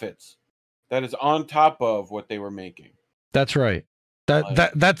profits. That is on top of what they were making. That's right.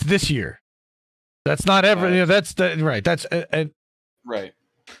 That's this year. That's not ever. That's right. That's right.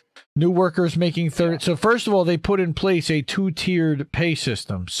 New workers making 30. Yeah. So first of all, they put in place a 2-tiered pay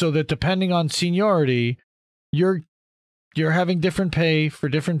system so that depending on seniority, you're having different pay for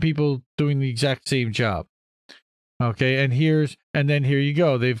different people doing the exact same job. Okay, and then here you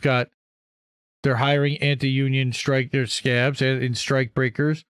go. They're hiring anti-union scabs and strike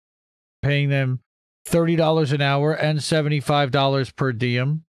breakers, paying them $30 an hour and $75 per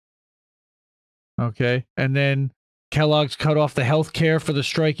diem. Okay, and then Kellogg's cut off the health care for the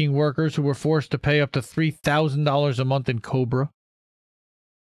striking workers who were forced to pay up to $3,000 a month in COBRA.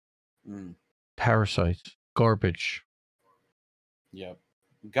 Parasites. Garbage. Yep.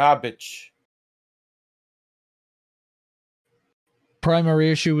 Garbage.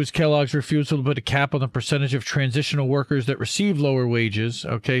 Primary issue was Kellogg's refusal to put a cap on the percentage of transitional workers that receive lower wages.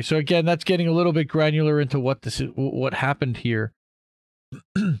 Okay, so again, that's getting a little bit granular into what happened here.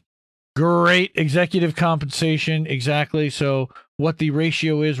 Great executive compensation, exactly. So what the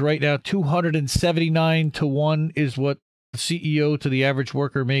ratio is right now, 279 to 1 is what the CEO to the average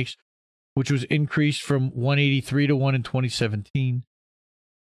worker makes, which was increased from 183 to 1 in 2017.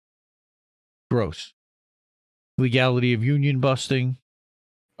 Gross. Legality of union busting.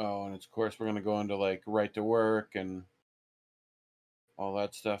 Oh, and of course we're going to go into like right to work and all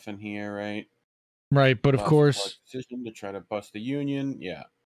that stuff in here, right? Right, but of course, decision to try to bust the union, yeah.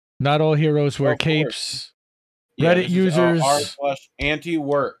 Not all heroes wear capes. Reddit users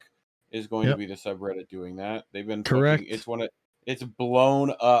r/anti-work is going to be the subreddit doing that. They've been correct. It's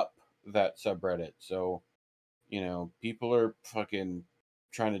blown up, that subreddit. So, you know, people are fucking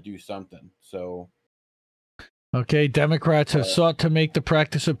trying to do something. So okay, Democrats have sought to make the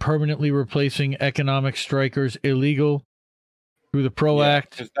practice of permanently replacing economic strikers illegal through the PRO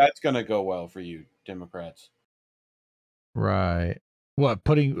Act. Because that's going to go well for you, Democrats. Right. What,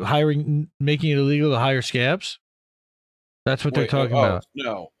 making it illegal to hire scabs? That's what they're talking about.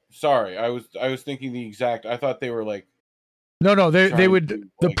 No, sorry. I was thinking the exact. I thought they were like. No, they would.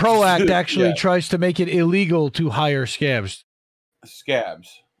 The PRO Act actually tries to make it illegal to hire scabs.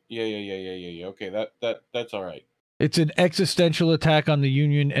 Scabs. Yeah. Okay, that's all right. It's an existential attack on the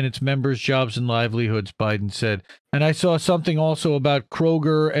union and its members' jobs and livelihoods, Biden said. And I saw something also about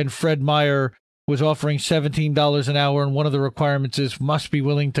Kroger and Fred Meyer was offering $17 an hour, and one of the requirements is must be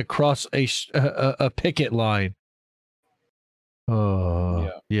willing to cross a picket line. Oh,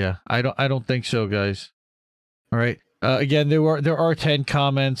 yeah. I don't think so, guys. All right. Again, there are 10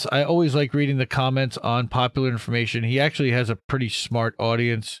 comments. I always like reading the comments on Popular Information. He actually has a pretty smart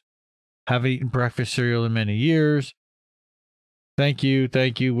audience. Haven't eaten breakfast cereal in many years. Thank you.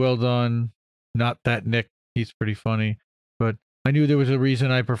 Well done. Not that Nick. He's pretty funny. But I knew there was a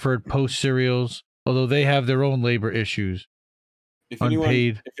reason I preferred Post cereals, although they have their own labor issues. If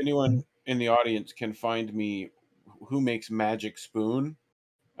Unpaid. anyone in the audience can find me who makes Magic Spoon,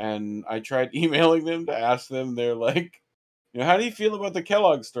 and I tried emailing them to ask them, they're like, how do you feel about the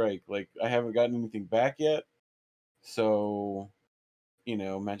Kellogg strike? Like, I haven't gotten anything back yet. So,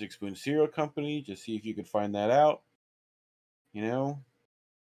 Magic Spoon Cereal Company, just see if you could find that out. Some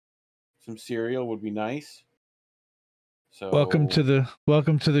cereal would be nice. So welcome to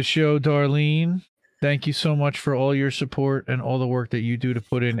the show, Darlene. Thank you so much for all your support and all the work that you do to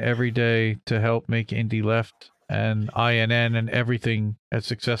put in every day to help make Indie Left and INN and everything as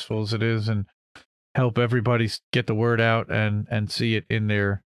successful as it is, and help everybody get the word out and see it in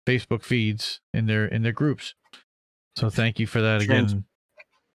their Facebook feeds, in their groups. So thank you for that again.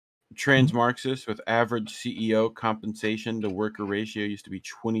 Trans Marxist with average CEO compensation to worker ratio used to be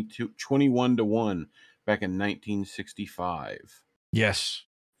 21 to 1 back in 1965. Yes.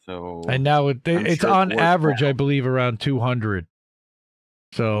 So, and now it's sure on average, out. I believe, around 200.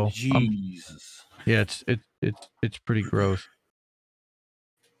 So Jesus. Yeah, it's pretty gross.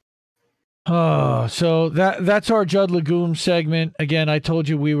 Oh, so that's our Judd Legume segment. Again, I told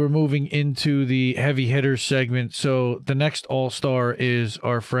you we were moving into the heavy hitters segment. So the next all-star is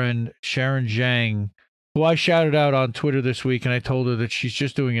our friend Sharon Zhang, who I shouted out on Twitter this week, and I told her that she's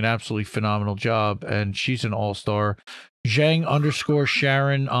just doing an absolutely phenomenal job, and she's an all-star.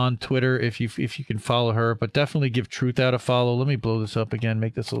 Zhang_Sharon on Twitter if you can follow her, but definitely give Truth Out a follow. Let me blow this up again,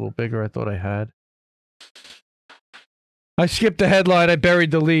 make this a little bigger. I thought I had. I skipped the headline. I buried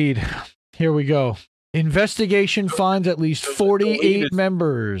the lead. Here we go. Investigation finds at least 48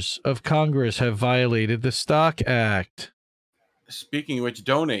 members of Congress have violated the Stock Act. Speaking of which,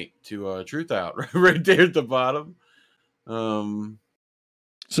 donate to Truth Out right there at the bottom.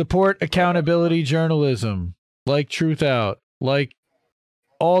 Support accountability journalism, like Truth Out, like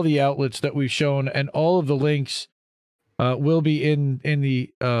all the outlets that we've shown, and all of the links will be in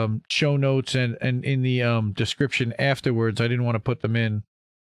the show notes and in the description afterwards. I didn't want to put them in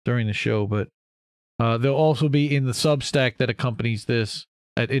during the show, but they'll also be in the Substack that accompanies this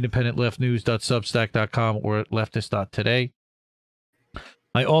at independentleftnews.substack.com or at leftist.today.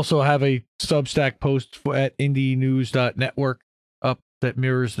 I also have a Substack post at indienews.network up that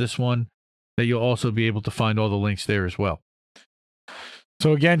mirrors this one, that you'll also be able to find all the links there as well.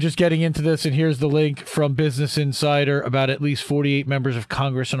 So again, just getting into this, and here's the link from Business Insider about at least 48 members of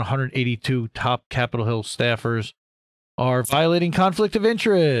Congress and 182 top Capitol Hill staffers are violating conflict of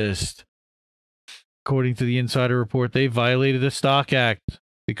interest. According to the Insider report, they violated the Stock Act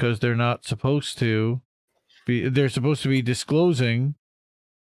because they're not supposed to be. They're supposed to be disclosing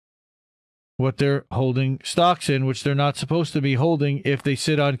what they're holding stocks in, which they're not supposed to be holding if they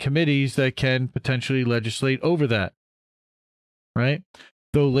sit on committees that can potentially legislate over that. Right?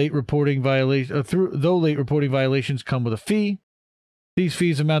 Though late reporting violations come with a fee, these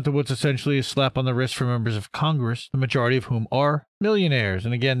fees amount to what's essentially a slap on the wrist for members of Congress, the majority of whom are millionaires.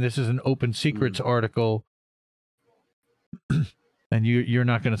 And again, this is an Open Secrets article, and you're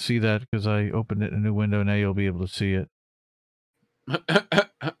not going to see that because I opened it in a new window. Now you'll be able to see it.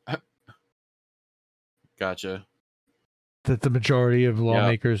 Gotcha. That the majority of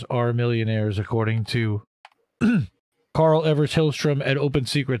lawmakers are millionaires, according to Carl Evers Hillstrom at Open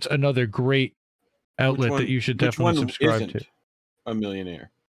Secrets, another great outlet that you should definitely subscribe to. A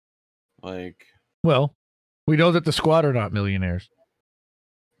millionaire, well, we know that the Squad are not millionaires.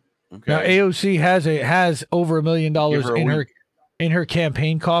 Okay. Now AOC has over $1 million in her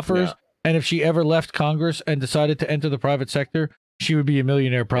campaign coffers, and if she ever left Congress and decided to enter the private sector, she would be a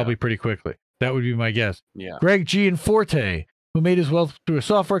millionaire probably pretty quickly. That would be my guess. Yeah. Greg Gianforte, who made his wealth through a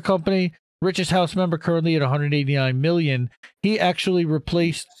software company, richest House member currently at $189 million. He actually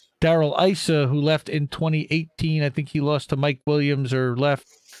replaced Darrell Issa, who left in 2018. I think he lost to Mike Williams or left,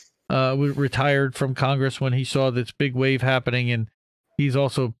 retired from Congress when he saw this big wave happening. And he's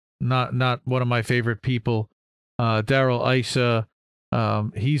also not one of my favorite people. Darrell Issa,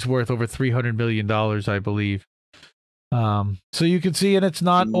 he's worth over $300 million, I believe. So you can see, and it's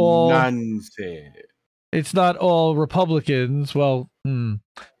not all nonsense. It's not all Republicans. Well,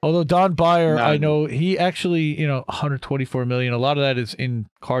 although Don Beyer, I know he actually, $124 million. A lot of that is in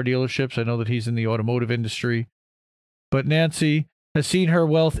car dealerships. I know that he's in the automotive industry. But Nancy has seen her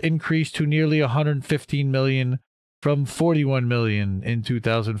wealth increase to nearly $115 million from $41 million in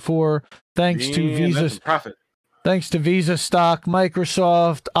 2004, thanks to Visa profit. Thanks to Visa stock,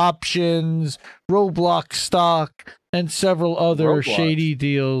 Microsoft options, Roblox stock, and several other shady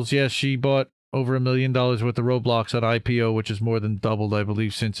deals. Yes, she bought over $1 million worth of Roblox on IPO, which is more than doubled, I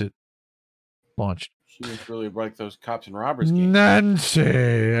believe, since it launched. She was really like those cops and robbers games. Nancy,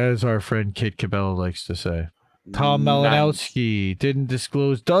 as our friend Kate Cabela likes to say. Tom Malinowski didn't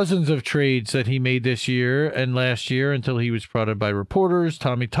disclose dozens of trades that he made this year and last year until he was prodded by reporters.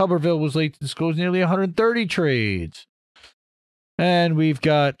 Tommy Tuberville was late to disclose nearly 130 trades. And we've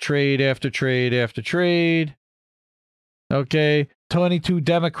got trade after trade after trade. Okay, 22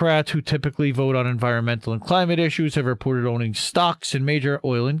 Democrats who typically vote on environmental and climate issues have reported owning stocks in major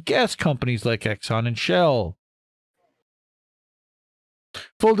oil and gas companies like Exxon and Shell.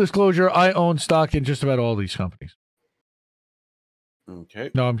 Full disclosure, I own stock in just about all these companies.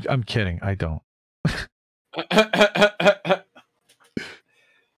 Okay. No, I'm kidding. I don't.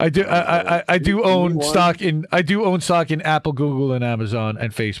 I do own stock in Apple, Google, and Amazon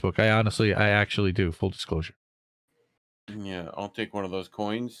and Facebook. I actually do. Full disclosure. Yeah, I'll take one of those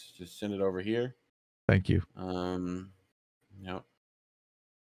coins. Just send it over here. Thank you. Yep.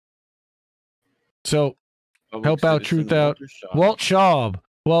 So, help out, truth out. Walt Schaub.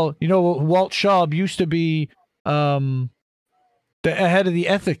 Well, you know, Walt Schaub used to be the head of the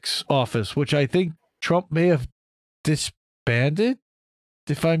ethics office, which I think Trump may have disbanded,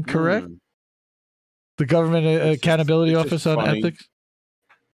 if I'm correct. The Government Accountability Office on Ethics.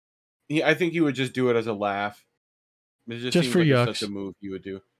 Yeah, I think he would just do it as a laugh. It just for like yucks. Such a move you would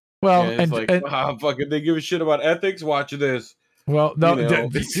do. Well, yeah, it's fucking, they give a shit about ethics. Watch this. Well, no,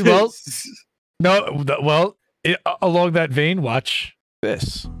 along that vein, watch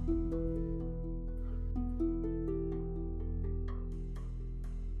this.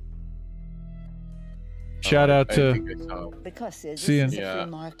 Shout out to because this CN. is a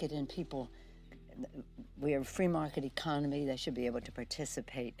free market and people. We are a free market economy. They should be able to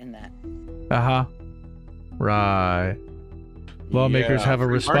participate in that. Right. Lawmakers have a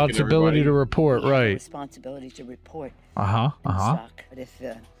responsibility to report, right? Responsibility to report. Stock. But if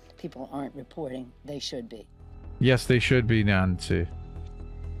people aren't reporting, they should be. Yes, they should be, Nancy.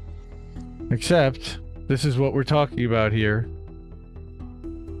 Except, this is what we're talking about here.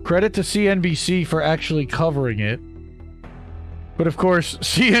 Credit to CNBC for actually covering it. But of course,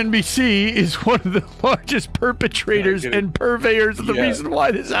 CNBC is one of the largest perpetrators and purveyors of the reason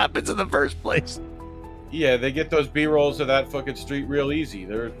why this happens in the first place. Yeah, they get those B-rolls of that fucking street real easy.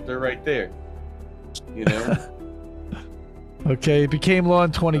 They're right there. You know? Okay, it became law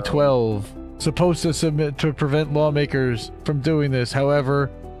in 2012. Supposed to submit to prevent lawmakers from doing this.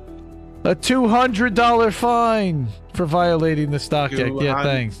 However, a $200 fine for violating the Stock Act. Yeah,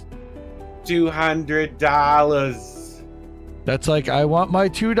 thanks. $200. That's like, I want my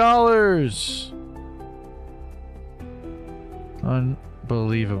 $2.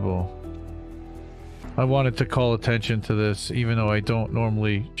 Unbelievable. I wanted to call attention to this, even though I don't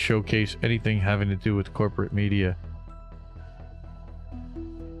normally showcase anything having to do with corporate media.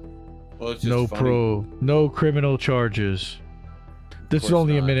 Well, it's just no criminal charges. This is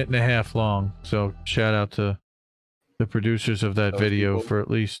only a minute and a half long, so shout out to the producers of that video for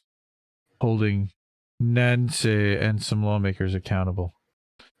at least holding Nancy and some lawmakers accountable.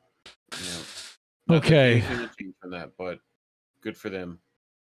 Yeah. Okay. For that, but good for them.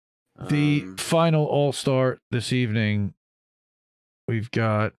 The final all-star this evening we've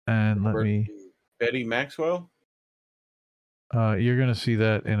got, and Betty Maxwell? You're going to see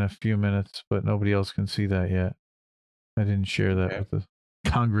that in a few minutes, but nobody else can see that yet. I didn't share that with the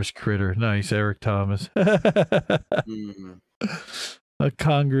Congress critter. Nice, Eric Thomas. A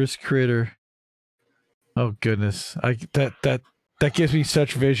Congress critter. Oh goodness. That gives me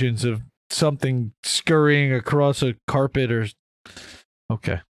such visions of something scurrying across a carpet or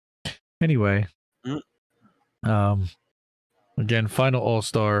okay. Anyway. Again, final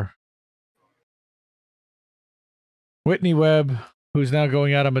all-star. Whitney Webb, who's now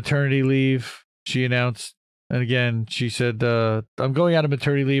going out on maternity leave, she announced, and again, she said, I'm going out on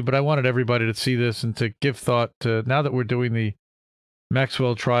maternity leave, but I wanted everybody to see this and to give thought to, now that we're doing the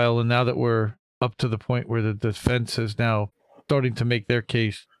Maxwell trial, and now that we're up to the point where the defense is now starting to make their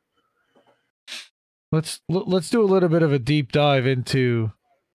case, let's do a little bit of a deep dive into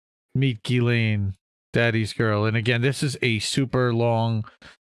Meet Ghislaine, Daddy's Girl. And again, this is a super long...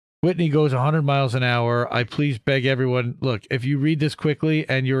 Whitney goes 100 miles an hour. I please beg everyone, look, if you read this quickly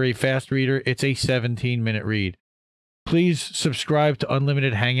and you're a fast reader, it's a 17-minute read. Please subscribe to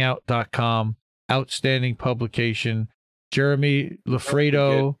UnlimitedHangout.com. Outstanding publication. Jeremy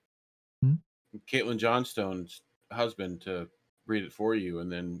Lafredo. Caitlin Johnstone's husband to read it for you,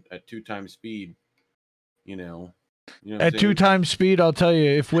 and then at 2 times speed, you know at 2 times speed, I'll tell you,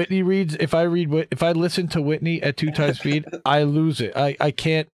 if I listen to Whitney at 2 times speed, I lose it. I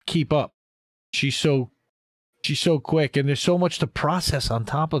can't keep up. she's so quick, and there's so much to process on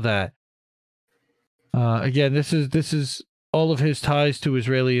top of that. Again, this is all of his ties to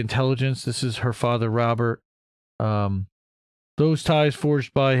Israeli intelligence. This is her father, Robert. Those ties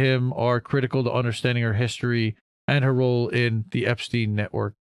forged by him are critical to understanding her history and her role in the Epstein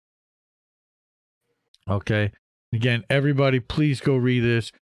network. Okay. Again, everybody, please go read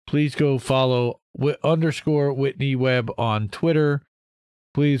this. Please go follow _Whitney Webb on Twitter.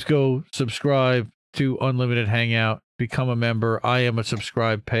 Please go subscribe to Unlimited Hangout. Become a member. I am a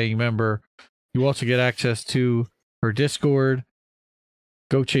subscribe paying member. You also get access to her Discord.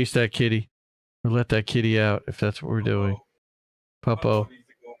 Go chase that kitty. Or let that kitty out if that's what we're doing. Puppo.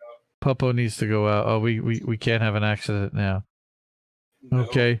 Puppo needs to go out. Oh, we can't have an accident now.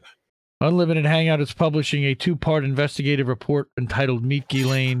 Okay. Unlimited Hangout is publishing a 2-part investigative report entitled Meet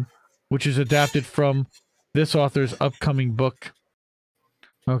Ghislaine, which is adapted from this author's upcoming book.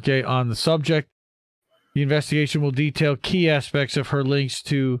 Okay, on the subject. The investigation will detail key aspects of her links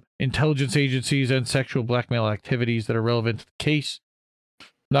to intelligence agencies and sexual blackmail activities that are relevant to the case. I'm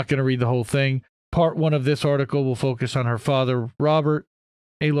not going to read the whole thing. Part 1 of this article will focus on her father, Robert,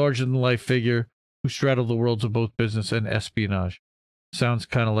 a larger-than-life figure who straddled the worlds of both business and espionage. Sounds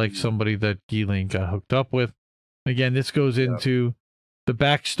kind of like somebody that Ghislaine got hooked up with. Again, this goes into the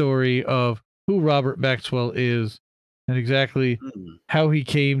backstory of who Robert Maxwell is and exactly how he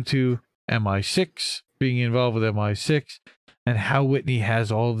came to MI6, being involved with MI6, and how Whitney has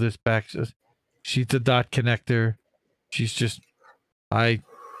all of this back. She's the dot connector. She's just, we're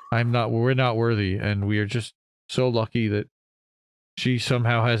not worthy, and we are just so lucky that she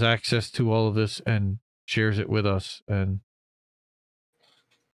somehow has access to all of this and shares it with us. And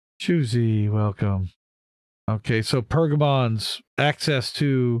Choosy, welcome. Okay, so Pergamon's access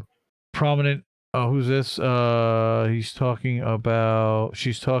to prominent. Oh, who's this? She's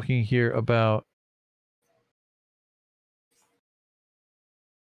talking here about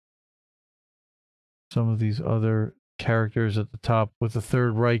some of these other characters at the top. With the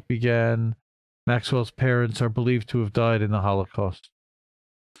Third Reich began, Maxwell's parents are believed to have died in the Holocaust.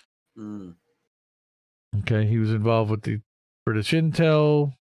 Okay, he was involved with the British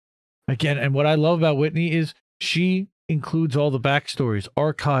Intel. Again, and what I love about Whitney is she includes all the backstories.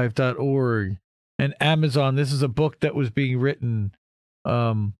 Archive.org and Amazon. This is a book that was being written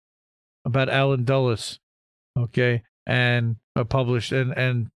about Alan Dulles. Okay, and published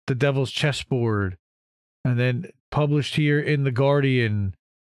and The Devil's Chessboard. And then published here in The Guardian.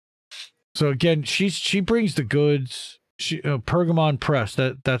 So again, she brings the goods. Pergamon Press,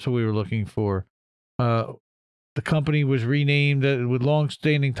 that's what we were looking for. The company was renamed with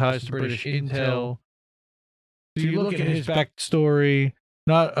long-standing ties to British Intel. So you look at his backstory,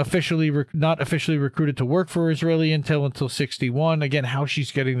 not officially recruited to work for Israeli Intel until 1961. Again, how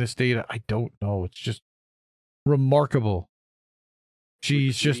she's getting this data, I don't know. It's just remarkable.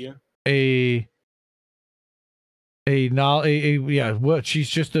 She's just she's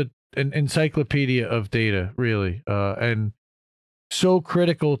just an encyclopedia of data, really, and so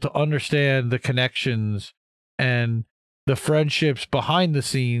critical to understand the connections and the friendships behind the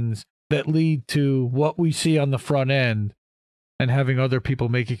scenes that lead to what we see on the front end, and having other people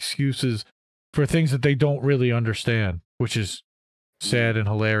make excuses for things that they don't really understand, which is sad and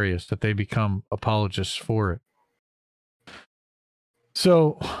hilarious that they become apologists for it.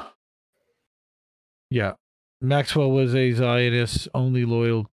 So, yeah, Maxwell was a Zionist, only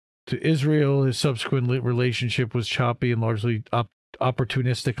loyal to Israel. His subsequent relationship was choppy and largely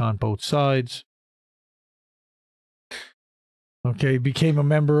opportunistic on both sides. Okay, became a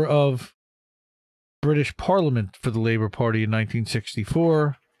member of British Parliament for the Labour Party in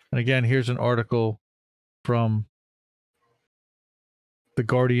 1964. And again, here's an article from The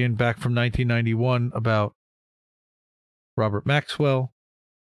Guardian back from 1991 about Robert Maxwell.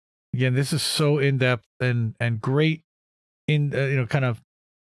 Again, this is so in-depth and great in kind of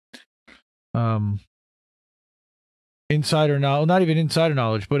insider knowledge, not even insider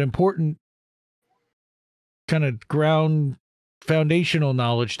knowledge, but important kind of foundational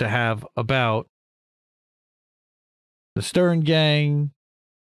knowledge to have about the Stern Gang.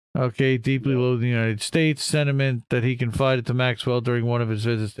 Okay, deeply loathed the United States, sentiment that he confided to Maxwell during one of his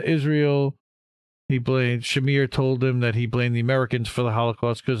visits to Israel. Shamir told him that he blamed the Americans for the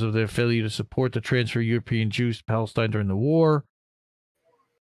Holocaust because of their failure to support the transfer of European Jews to Palestine during the war.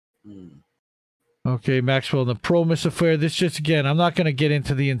 Okay, Maxwell and the Promis affair. This just, again, I'm not going to get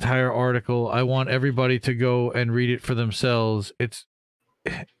into the entire article. I want everybody to go and read it for themselves. It's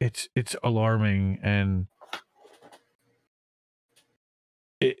alarming, and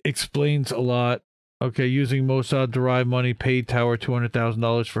it explains a lot Okay, using Mossad-derived money, paid Tower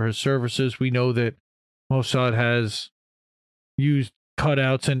 $200,000 for his services. We know that Mossad has used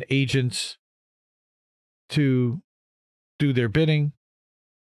cutouts and agents to do their bidding.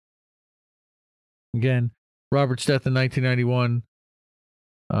 Again, Robert's death in 1991.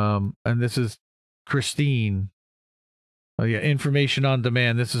 And this is Christine. Oh yeah, information on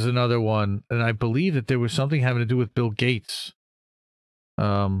demand. This is another one, and I believe that there was something having to do with Bill Gates.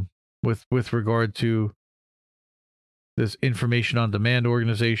 With regard to this information on demand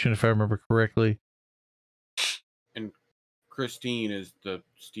organization, if I remember correctly. And Christine is the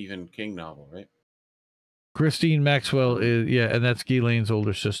Stephen King novel, right? Christine Maxwell is, yeah, and that's Ghislaine's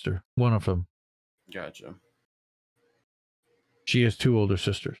older sister. One of them. Gotcha. She has two older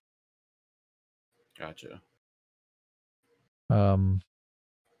sisters. Gotcha. 2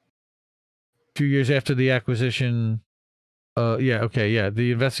 years after the acquisition, the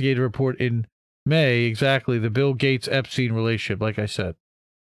investigative report in May, exactly, the Bill Gates Epstein relationship, like I said.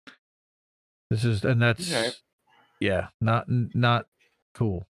 This is, and that's, Okay. yeah, not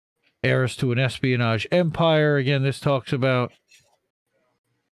cool. Heiress to an espionage empire. Again, this talks about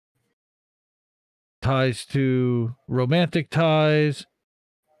ties to romantic ties.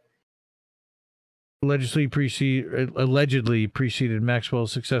 Allegedly preceded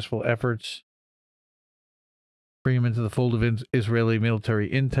Maxwell's successful efforts. Bring him into the fold of Israeli military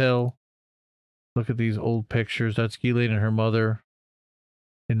intel. Look at these old pictures. That's Ghislaine and her mother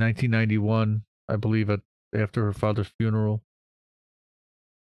in 1991, I believe, after her father's funeral.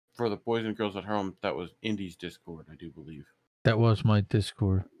 For the boys and girls at home, that was Indy's Discord, I do believe. That was my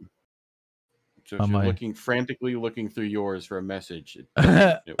Discord. So if On you're my- frantically looking through yours for a message,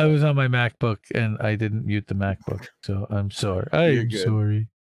 I was on my MacBook and I didn't mute the MacBook, so I'm sorry. You're I'm good. sorry.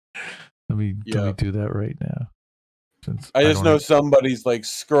 Let me Yeah. do that right now. Since I just don't know have- somebody's like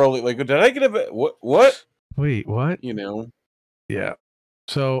scrolling, like, did I get a what? Wait, what? You know, Yeah.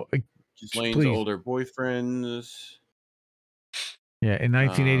 So Ghislaine's please. older boyfriends. yeah, in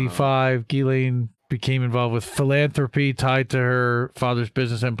 1985, Ghislaine became involved with philanthropy tied to her father's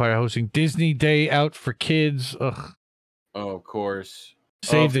business empire, hosting Disney Day Out for Kids. Ugh. Oh, of course.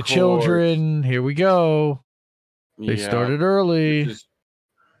 Save Of the course. Children. Here we go. They Yeah, started early. this is-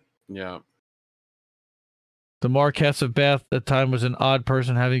 yeah. The Marquess of Bath at the time was an odd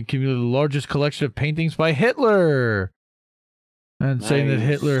person, having accumulated the largest collection of paintings by Hitler. And saying that Nice.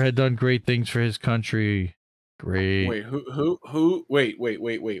 Hitler had done great things for his country. Great. Wait, who? Wait.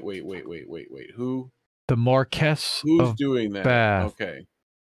 Who? The Marquess Who's of doing that? Bath. Okay.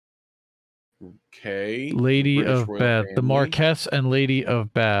 Okay. Lady British of royal Bath. The family. Marquess and Lady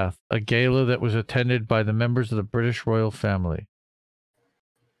of Bath. A gala that was attended by the members of the British royal family.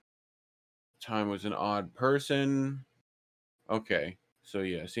 Time was an odd person. Okay. So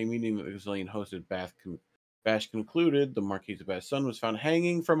yeah, same meeting that Ghislaine hosted Bash concluded. The Marquis of Bath's son was found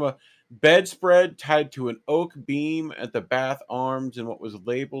hanging from a bedspread tied to an oak beam at the Bath Arms in what was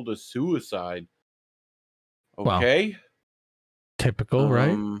labeled a suicide. Wow. Okay. Typical,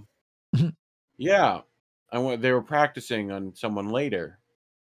 right? Yeah. They were practicing on someone later.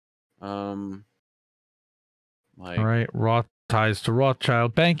 Like, All right. Ties to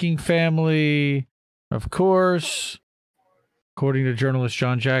Rothschild banking family, of course. According to journalist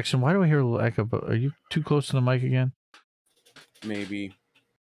John Jackson. Why do I hear a little echo? Are you too close to the mic again? maybe.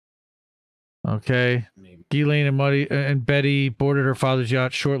 Okay. Ghislaine and Betty boarded her father's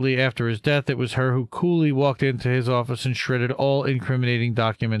yacht shortly after his death. It was her who coolly walked into his office and shredded all incriminating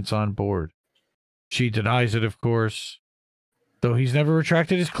documents on board. She denies it, of course, though he's never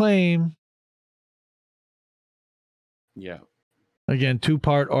retracted his claim. Yeah. Again,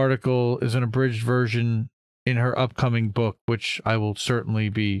 2-part article is an abridged version in her upcoming book, which I will certainly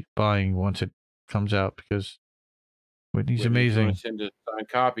be buying once it comes out because Whitney's amazing. Send a signed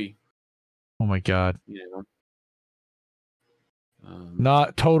copy. Oh my God. You know.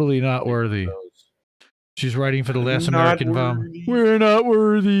 Not worthy. She's writing for the Last Not American Vagabond. worthy. We're not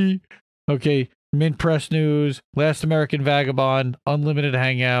worthy. Okay, Mint Press News, Last American Vagabond, Unlimited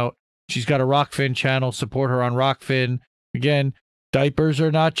Hangout. She's got a Rockfin channel. Support her on Rockfin. Again, diapers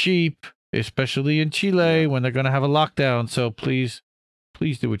are not cheap, especially in Chile when they're going to have a lockdown. So please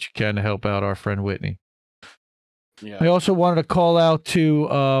do what you can to help out our friend Whitney. Yeah. I also wanted to call out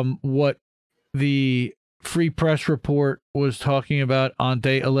to what the Free Press Report was talking about on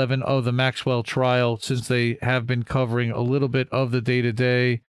day 11 of the Maxwell trial, since they have been covering a little bit of the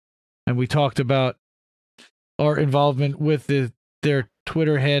day-to-day. And we talked about our involvement with their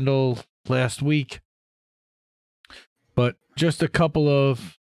Twitter handle last week. But just a couple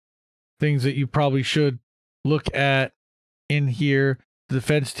of things that you probably should look at in here. the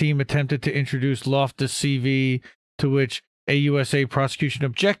defense team attempted to introduce Loftus CV, to which a USA prosecution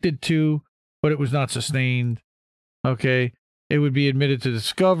objected to, but it was not sustained. Okay. It would be admitted to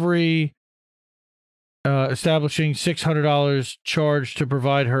discovery, establishing $600 charge to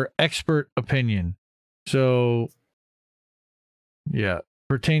provide her expert opinion. So, yeah,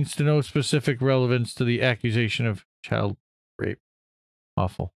 pertains to no specific relevance to the accusation of child rape.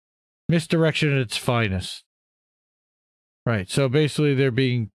 Awful. Misdirection at its finest. Right. So basically they're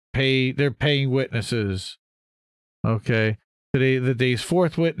being paid, they're paying witnesses. Okay. Today, the day's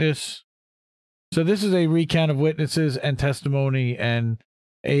fourth witness. So this is a recount of witnesses and testimony and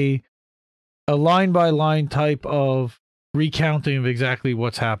a line by line type of recounting of exactly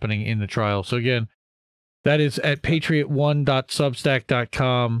what's happening in the trial. So again, that is at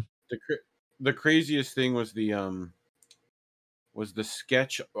patriot1.substack.com. The craziest thing was the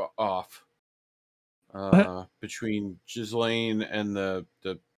sketch off between Ghislaine and the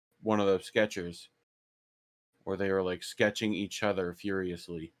one of the sketchers, where they were like sketching each other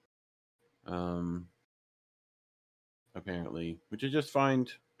furiously. Apparently, which I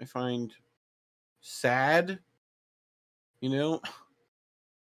find sad, you know.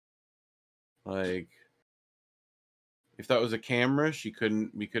 Like, if that was a camera,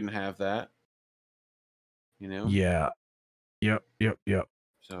 we couldn't have that, you know. Yeah. Yep.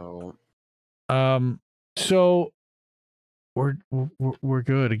 So so we're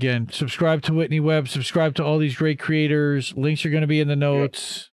good. Again, subscribe to Whitney Webb, subscribe to all these great creators. Links are going to be in the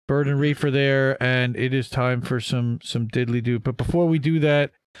notes. Yep. Bird and Reef are there, and it is time for some diddly do. But before we do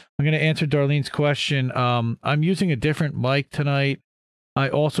that, I'm going to answer Darlene's question. I'm using a different mic tonight. I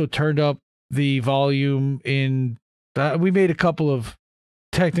also turned up the volume in. We made a couple of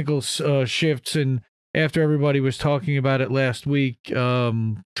technical shifts, and after everybody was talking about it last week,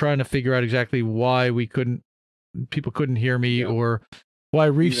 trying to figure out exactly why people couldn't hear me, or why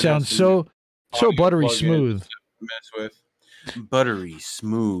Reef sounds so buttery smooth. Mess with. Buttery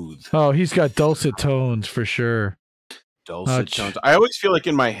smooth. Oh, he's got dulcet tones for sure. Dulcet tones. I always feel like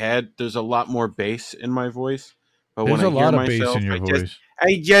in my head there's a lot more bass in my voice, but there's when I hear myself, in your voice.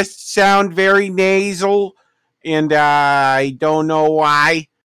 I just sound very nasal, and I don't know why.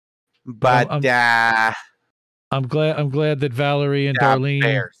 But I'm glad that Valerie and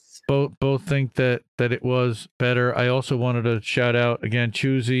Darlene both think that it was better. I also wanted to shout out again,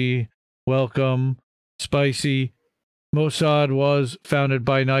 Choosy, welcome, Spicy. Mossad was founded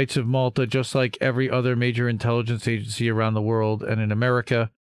by Knights of Malta, just like every other major intelligence agency around the world and in America.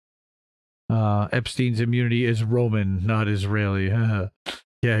 Epstein's immunity is Roman, not Israeli.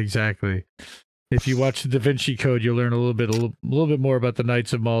 Yeah, exactly. If you watch the Da Vinci Code, you'll learn a little bit more about the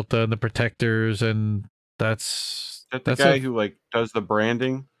Knights of Malta and the Protectors, and that's the guy who like does the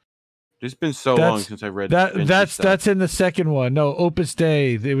branding. It's been so long since I read that. That's in the second one. No, Opus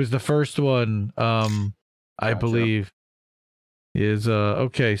Dei. It was the first one. I believe. Is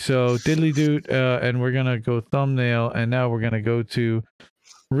okay, so diddly doot, and we're gonna go thumbnail, and now we're gonna go to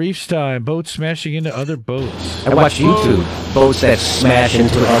Reef's time. Boats smashing into other boats. I watch YouTube. Boats that smash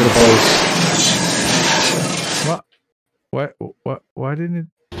into other boats. What? Why didn't it?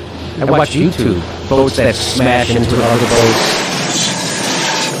 I watch YouTube. Boats that smash into other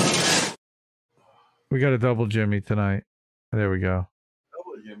boats. We got a double Jimmy tonight. There we go.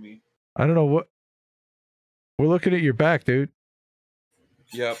 Double Jimmy. I don't know what. We're looking at your back, dude.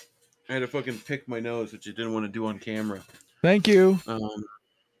 Yep. I had to fucking pick my nose, which I didn't want to do on camera. Thank you.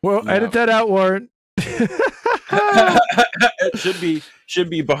 Edit that out, Warren. It should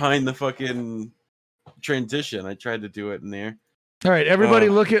be behind the fucking transition. I tried to do it in there. All right, everybody,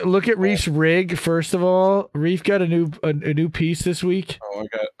 look at Reef's rig. First of all, Reef got a new piece this week. Oh,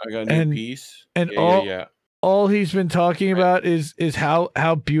 I got a new piece. And all he's been talking about is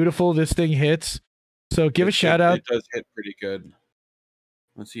how beautiful this thing hits. So give a shout out. It does hit pretty good.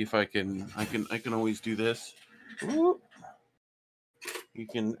 Let's see if I can always do this. You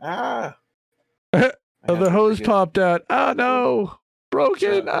can Oh, the hose popped out. Oh no.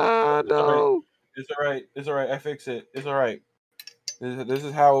 Broken. Ah no. It's all right. I fix it. It's all right. This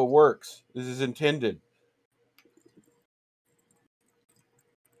is how it works. This is intended.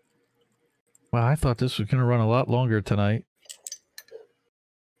 Wow, I thought this was going to run a lot longer tonight.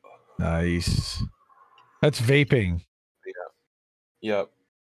 Nice. That's vaping. Yeah. Yep.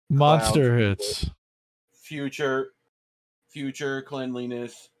 Monster hits. Future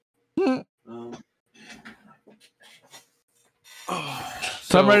cleanliness. So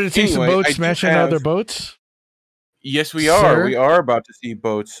I'm ready to see some boats smashing into other boats. Yes, we are. Sir? We are about to see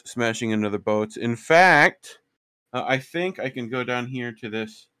boats smashing into other boats. In fact, I think I can go down here to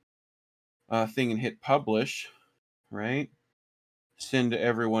this thing and hit publish, right? send to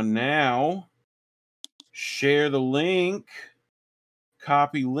everyone now. Share the link,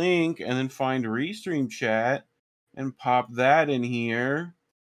 copy link, and then find Restream chat and pop that in here.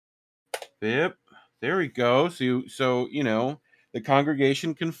 Yep, there we go. So you know, the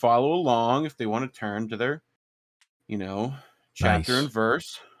congregation can follow along if they want to turn to their, you know, chapter Nice. and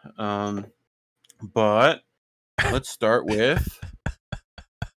verse. But let's start with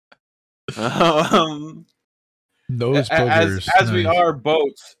Nose boogers. as we Nice. are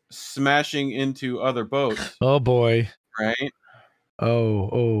boats smashing into other boats, Oh boy. right?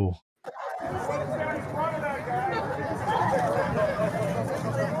 Oh.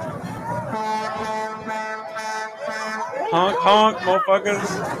 Honk, honk,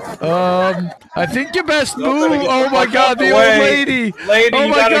 motherfuckers. I think your best Nobody move. get Oh the my fuck God, out the the old way. lady. Lady, Oh you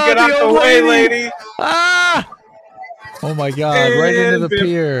my gotta God, get out the old way, lady. Ah! Oh my God, right into And the bim.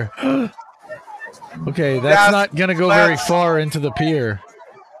 pier. Okay, that's not gonna go very that's- far into the pier.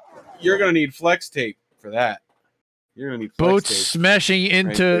 You're gonna need flex tape for that. You're gonna need flex Boats tape. smashing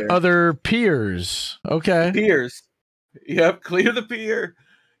into there. other piers. Okay. Piers. Yep, clear the pier.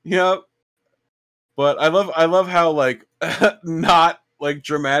 Yep. But I love how like not like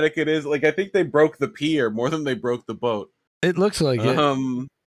dramatic it is. Like I think they broke the pier more than they broke the boat. It looks like it.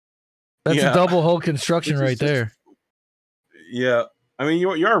 That's yeah. a double hull construction Which is right there. Yeah. I mean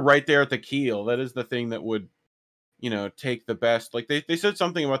you're right there at the keel. That is the thing that would, you know, take the best. Like they said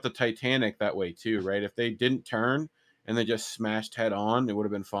something about the Titanic that way too, right? If they didn't turn and they just smashed head on, it would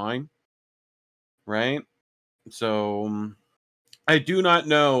have been fine. Right? So I do not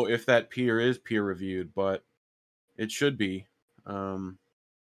know if that pier is peer reviewed, but it should be. But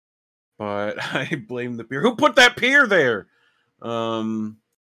I blame the pier. Who put that pier there?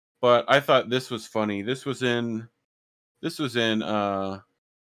 But I thought this was funny. This was in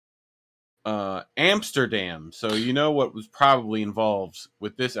Amsterdam. So you know what was probably involved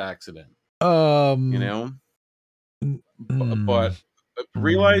with this accident. You know? But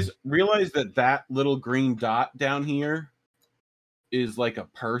realize that little green dot down here is like a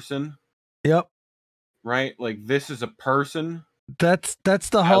person. Yep. Right? Like this is a person. That's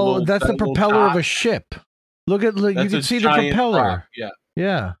the hull. That's the propeller of a ship. Look you can see the propeller. Prop. Yeah.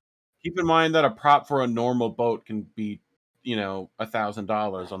 Yeah. Keep in mind that a prop for a normal boat can be, you know,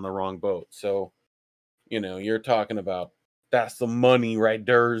 $1,000 on the wrong boat. So, you know, you're talking about that's the money right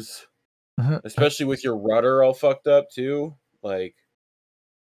there's. Especially with your rudder all fucked up too. Like,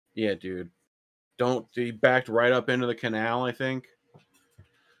 yeah, dude. He backed right up into the canal, I think.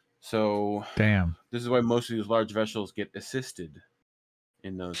 So damn. This is why most of these large vessels get assisted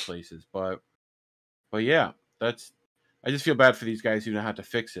in those places. But yeah, I just feel bad for these guys who know how to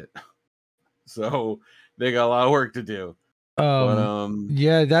fix it. So they got a lot of work to do.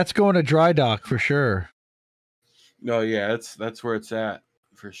 Yeah, that's going to dry dock for sure. No, yeah, that's where it's at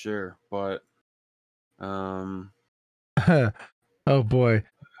for sure. But oh boy.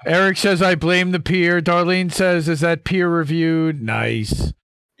 Eric says I blame the pier. Darlene says, is that peer reviewed? Nice.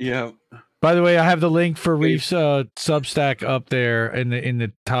 Yeah. By the way, I have the link for Reef's Substack up there in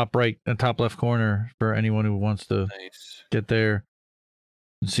the top right, top left corner for anyone who wants to get there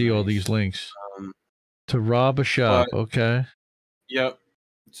and see all these links. To rob a shop, okay. Yep.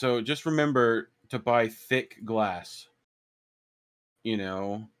 So just remember to buy thick glass. You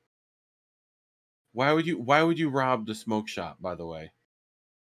know. Why would you rob the smoke shop, by the way?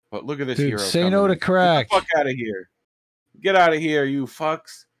 But look at this hero. Say no to crack. Get the fuck out of here. Get out of here, you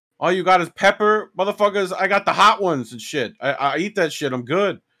fucks. All you got is pepper, motherfuckers. I got the hot ones and shit. I eat that shit. I'm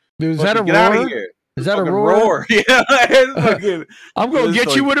good. Dude, is that a get roar? Out of here. Is that a roar? Yeah. Fucking, I'm gonna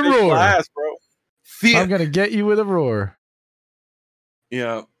get you with a roar, glass, bro. I'm gonna get you with a roar.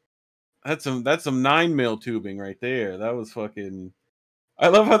 Yeah, that's some 9mm tubing right there. That was fucking. I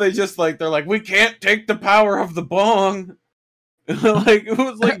love how they just like they're like we can't take the power of the bong. Like it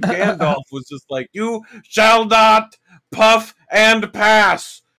was like Gandalf was just like you shall not puff and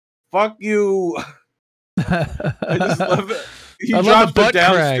pass. Fuck you. I just love it. He drops the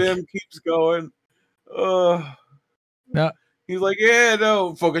downstem, keeps going. Yeah. He's like, yeah,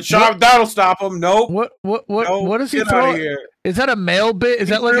 no, fucking shot. That'll stop him. Nope. What is he throwing? Is that a mail bin? Is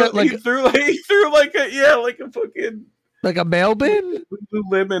that like he threw like a fucking like a mail bin?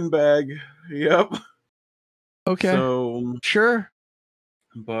 Lemon bag. Yep. Okay. So sure.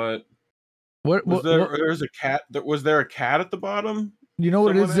 But there's a cat. Was there a cat at the bottom? You know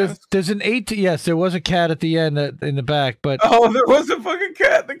what it is? There's an 8. Yes, there was a cat at the end in the back, but there was a fucking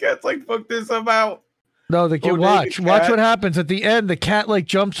cat. The cat's like, fuck this, I'm out. No, the cat. Watch what happens at the end. The cat like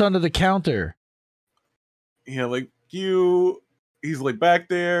jumps onto the counter. Yeah, like he's like back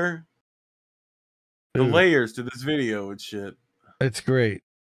there. The layers to this video and shit. It's great.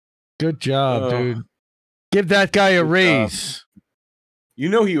 Good job, Oh, dude. Give that guy a Good job. raise. You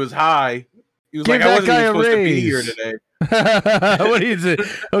know he was high. He was Give like, I that wasn't guy even a supposed to be here raise. today. What is it?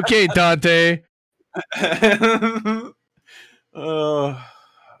 Okay, Dante.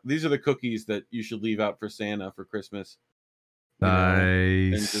 These are the cookies that you should leave out for Santa for Christmas. You know,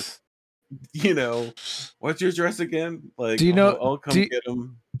 and Nice. just, you know, what's your dress again? Like, Do you know- I'll come do you- get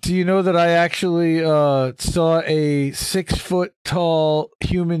them. Do you know that I actually saw a 6 foot tall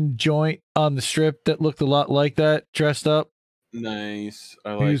human joint on the strip that looked a lot like that, dressed up? Nice.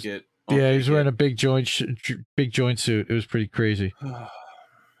 I He like was- it. Yeah, he was wearing a big joint suit. It was pretty crazy.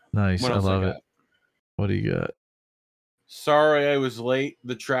 Nice. What I else love I it. got? What do you got? Sorry I was late.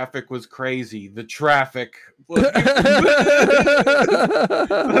 The traffic was crazy. The traffic.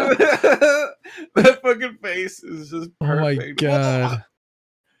 That fucking face is just Oh my perfect. god.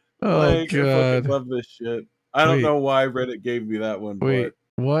 Oh Like, I fucking god. love this shit. I don't Wait. know why Reddit gave me that one, Wait,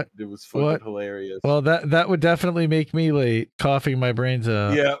 what? but it was fucking What? hilarious. Well, that would definitely make me late, coughing my brains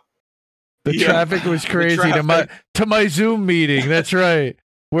out. Yeah. The Yeah. traffic was The crazy traffic. to my Zoom meeting. That's right.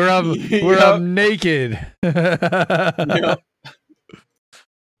 Where I'm Yep. I'm naked. Yep.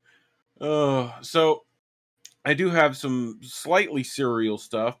 So I do have some slightly serial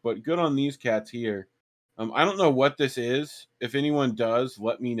stuff, but good on these cats here. I don't know what this is. If anyone does,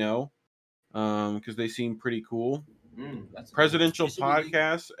 let me know. Because they seem pretty cool. That's Presidential It should be legal.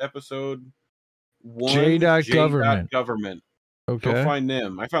 Podcast, episode 1. J.Government. Government. Go Okay. find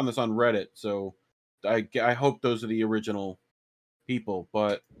them. I found this on Reddit, so I hope those are the original people.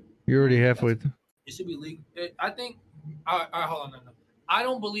 But You're already halfway. It should be legal. I think. All right, hold on. No. I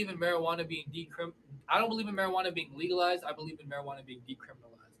don't believe in marijuana being I don't believe in marijuana being legalized. I believe in marijuana being decriminalized.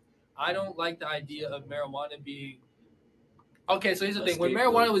 I don't like the idea of marijuana being. Okay, so here's the thing. When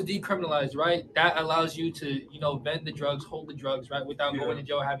marijuana was decriminalized, right, that allows you to, vend the drugs, hold the drugs, right, without going to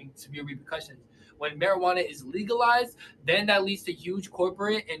jail, having severe repercussions. When marijuana is legalized, then that leads to huge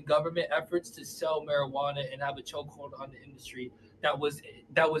corporate and government efforts to sell marijuana and have a chokehold on the industry that was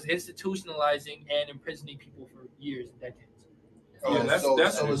institutionalizing and imprisoning people for years and decades. Yeah, that's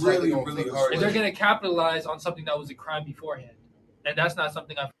it's really really hard. And they're going to capitalize on something that was a crime beforehand. And that's not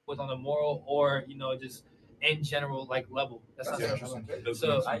something I was on a moral or, just in general, level. That's not something.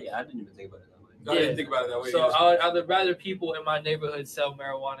 So I didn't even think about it that way. I didn't think about it that way. So either. I would rather people in my neighborhood sell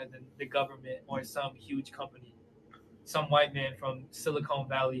marijuana than the government or some huge company, some white man from Silicon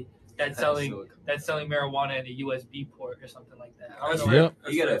Valley that's selling marijuana in a USB port or something like that. I don't know. Yep.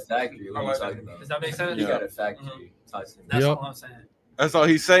 You got a factory. What are you talking about? Does that make sense? You Yeah. got a factory. That's Yep. all I'm saying. that's all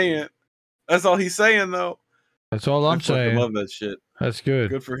he's saying. That's all he's saying, though. That's all I'm I fucking saying. love that shit. That's good.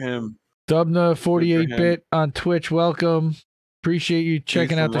 Good for him. Dubna Good for 48-bit on Twitch. Welcome. Appreciate you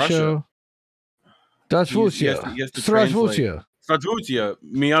checking out from the Russia. show. He has to Strasvucia. Stradvutia,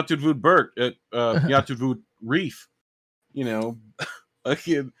 Miatudvud Bert at Miatudvud Reef.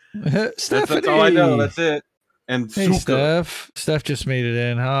 Again, Stephanie. that's all I know. That's it. And Hey, Suka. Steph. Steph just made it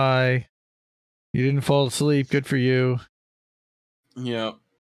in. Hi. You didn't fall asleep. Good for you. Yeah.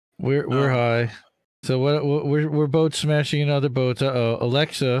 We're high. So what? We're both smashing in other boats.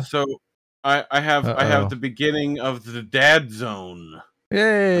 Alexa. So I have Uh-oh. the beginning of the Dad Zone.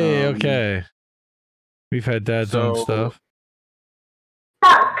 Yay. Um, Okay. We've had Dad Zone so- stuff.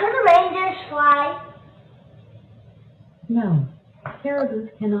 Can the reindeers fly? No, caribou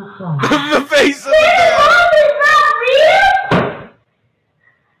cannot fly. The face of the dad. Is not real?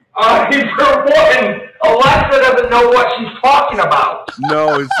 For one, Alexa doesn't know what she's talking about.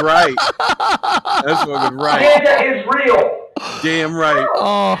 No, it's right. That's fucking right. Santa is real. Damn right.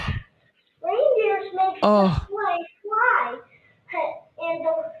 Oh. Reindeers make Oh. the sleigh fly, and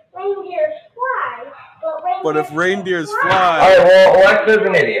the reindeers fly, But if reindeers All fly, right, well, Alexa's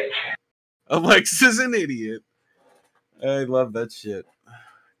an idiot. Alexa's an idiot. I love that shit.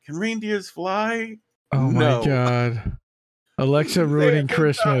 Can reindeers fly? Oh No. my God. Alexa ruining Santa's not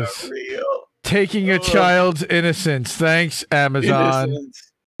Christmas. real. Taking a Ugh. child's innocence. Thanks, Amazon.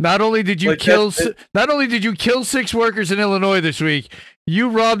 Innocence. Not only did you Like, kill that's- not only did you kill 6 workers in Illinois this week, you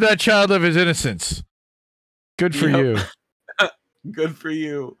robbed that child of his innocence. Good for Yep. you. Good for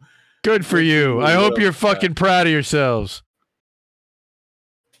you. Good for Good for you. you, I hope yeah. you're fucking proud of yourselves.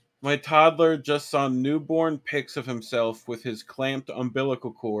 My toddler just saw newborn pics of himself with his clamped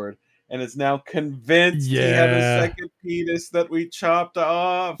umbilical cord and is now convinced he had a Yeah. second penis that we chopped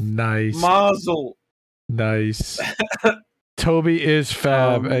off. Nice. Mazel. Nice. Toby is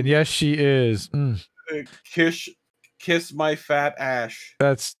fab, and yes, she is. Kiss my fat ash.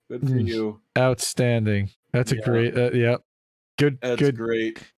 That's Good for you. outstanding. That's a Yeah. great. Yep. Good. That's good.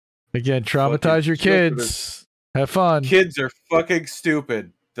 great. Again, traumatize your Fucking- kids. Have fun. Kids are fucking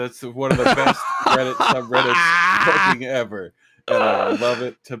stupid. That's one of the best Reddit subreddits fucking ever. And I love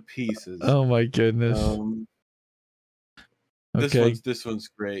it to pieces. Oh my goodness. Okay. This one's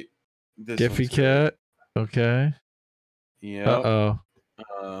great. Giphy Cat. Okay. Yeah.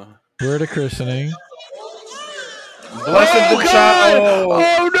 We're at a christening. Blessed the child.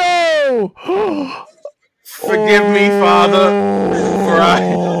 Oh no! Forgive me, Father, for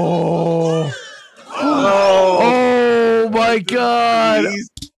Oh my God! He's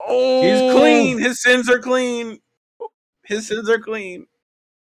clean. His sins are clean. His sins are clean.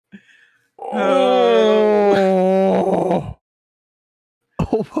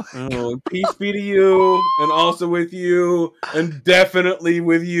 Peace be to you, and also with you, and definitely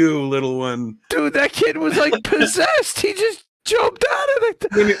with you, little one. Dude, that kid was like possessed. He just jumped out of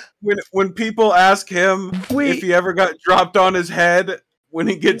it. When people ask him if he ever got dropped on his head when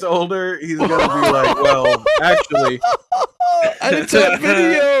he gets older, he's gonna be like, "Well, actually." And it's on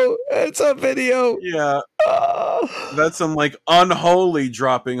video. It's on video. Yeah, that's some like unholy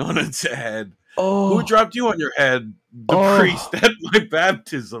dropping on its head. Who dropped you on your head? The priest at my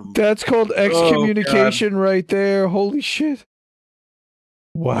baptism. That's called excommunication right there. Holy shit!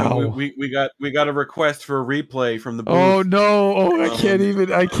 Wow. We got a request for a replay from the booth. Oh no! I can't even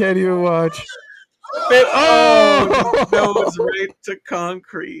watch. Bip, nose right to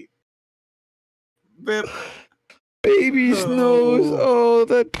concrete. Bip. Baby's nose. Oh,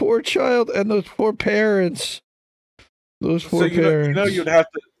 that poor child and those poor parents. Those poor parents. You know, you'd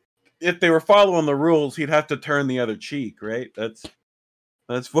have to, if they were following the rules, he'd have to turn the other cheek, right? That's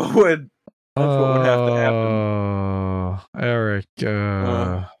what would have to happen. Eric.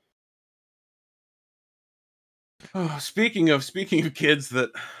 Speaking of kids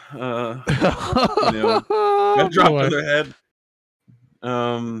that got dropped on their head.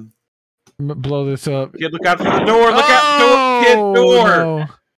 Blow this up. Kid, look out for the door. Look out, kid, door. No.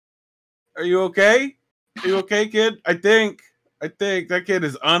 Are you okay? Are you okay, kid? I think that kid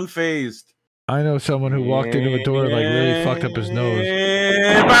is unfazed. I know someone who walked into a door like really fucked up his nose.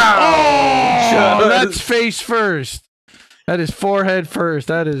 That's face first. That is forehead first.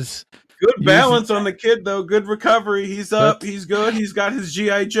 That is good balance on the kid though. Good recovery. He's up. He's good. He's got his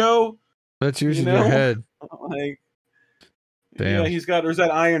G.I. Joe. That's using your head. Like, damn. Yeah, there's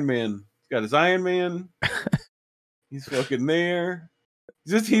that Iron Man. He's got his Iron Man. He's fucking there.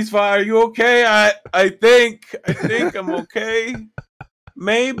 He's fine. Are you okay? I think I'm okay.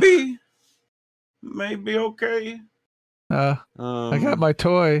 Maybe okay. I got my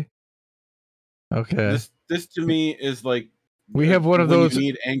toy. Okay. This to me is like we have one of those. You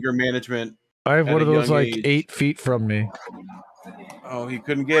need anger management. I have one of those like 8 feet from me. Oh, he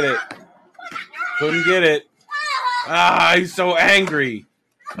couldn't get it. Couldn't get it. Ah, he's so angry.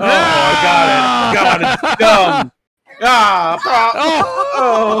 Oh, I got it. It's dumb.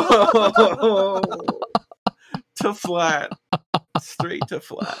 To flat. Straight to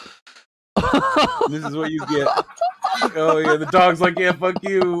flat. This is what you get. Oh yeah, the dog's like, yeah, fuck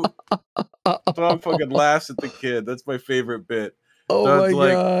you. Dog fucking laughs at the kid. That's my favorite bit. Oh Dog's my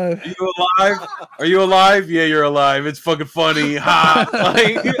like, god. Are you alive? Are you alive? Yeah, you're alive. It's fucking funny. Ha!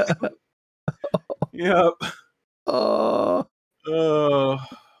 Like, yep. Oh.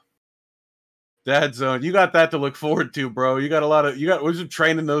 Dad zone. You got that to look forward to, bro. We're just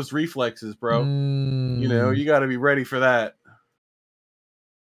training those reflexes, bro. You know, you got to be ready for that.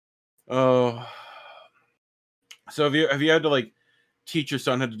 Oh. So have you had to like teach your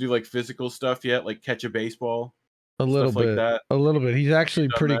son how to do like physical stuff yet? Like catch a baseball? A little bit. Like that? A little bit. He's actually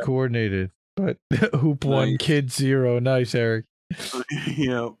pretty coordinated. But hoop one, kid 0. Nice, Eric.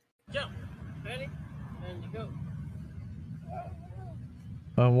 Yeah. Jump. Ready? And you go.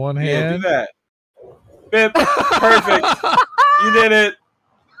 On one hand. Yeah, do that. Bip. Perfect. You did it.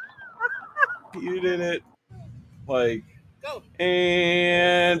 You did it. Like, go.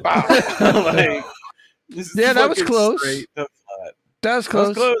 And bow. Like, yeah, that was close. That was close. That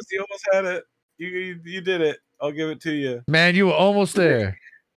was close. You almost had it. You did it. I'll give it to you. Man, you were almost there.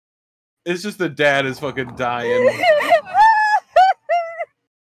 It's just the dad is fucking dying.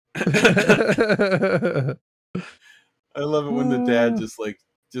 I love it when the dad just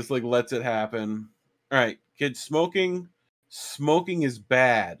lets it happen. All right, kids, smoking is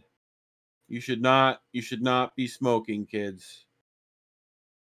bad. You should not be smoking, kids.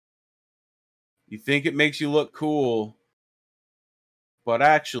 You think it makes you look cool, but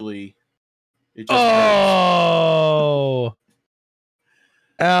actually it just hurts.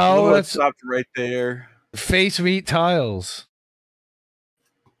 Ow, that stopped right there. Face meat tiles.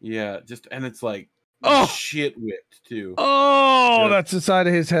 Yeah, and it's like shit whipped too. Oh, that's the side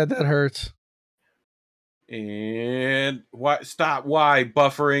of his head that hurts. And why? Stop. Why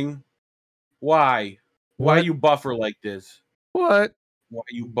buffering? Why? Why What? you buffer like this? What? Why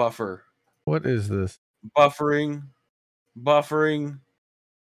you buffer? What is this? Buffering.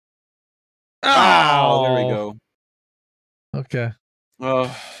 Oh, there we go. Okay.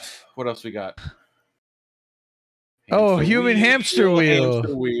 What else we got? Oh, human hamster wheel.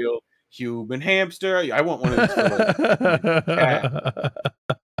 Hamster wheel. Human hamster. I want one of these for like cat.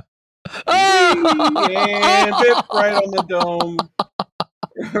 And bip right on the dome.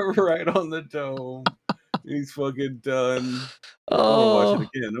 Right on the dome. He's fucking done. I want to watch it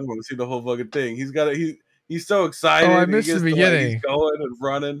again. I want to see the whole fucking thing. He's got it. He's so excited. Oh, I missed the beginning. He's going and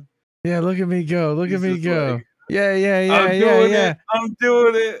running. Yeah, look at me go. Look at me go. Like, yeah. I'm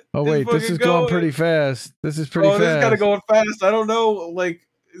doing it. Oh wait, this is going pretty fast. This is pretty fast. This is kind of going fast. I don't know. Like,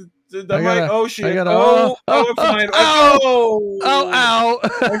 oh shit. I'm fine. Ow.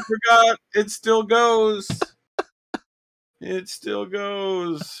 I forgot. It still goes. It still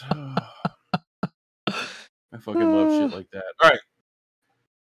goes. I fucking love shit like that. All right.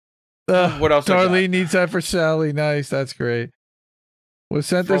 What else? Darlene needs that for Sally. Nice. That's great. Was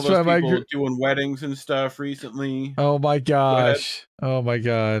sent this by my people doing weddings and stuff recently. Oh my gosh. Oh my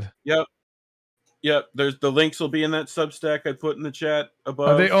god. Yep. There's the links will be in that Substack I put in the chat above.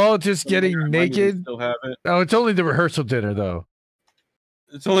 Are they all just getting naked? Still have it. Oh, it's only the rehearsal dinner though.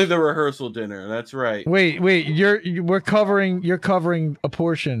 It's only the rehearsal dinner. That's right. Wait. You're covering a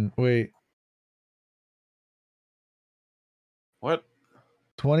portion. Wait. What?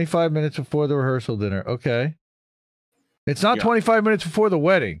 25 minutes before the rehearsal dinner. Okay. It's not 25 minutes before the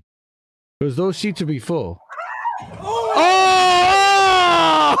wedding. Because those seats would be full.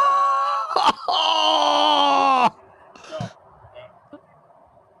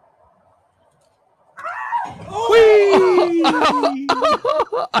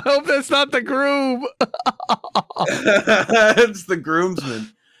 I hope that's not the groom. It's the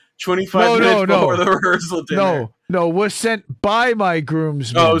groomsman. 25 minutes before the rehearsal dinner. No, was sent by my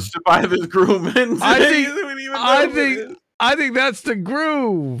groomsman. Oh, it's by his groomman. I think that's the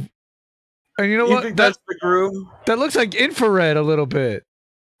groom. And you know what? Think that's the groom? That looks like infrared a little bit.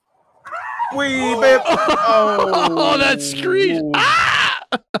 Oh, that screech.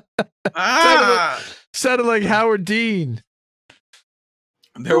 Sounded like Howard Dean.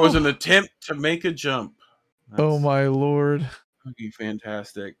 There was an attempt to make a jump. Oh my lord. Fucking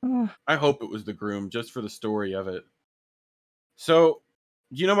fantastic. I hope it was the groom just for the story of it. So,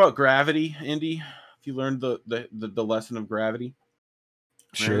 do you know about gravity, Indy? If you learned the lesson of gravity?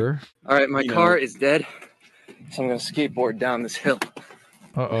 Sure. All right, my car is dead. So I'm going to skateboard down this hill.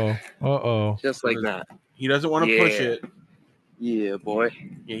 Uh-oh. Just like that. He doesn't want to push it. Yeah, boy.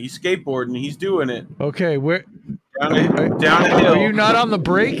 Yeah, he's skateboarding. He's doing it. Okay, where? Down a hill. Are you not on the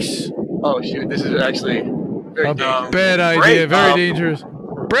brakes? Oh, shoot. This is actually very dangerous. Bad idea. Very dangerous.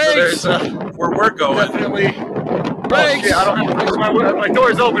 Brakes! Where we're going. Definitely. Brakes! Oh, shit, I don't have brakes. My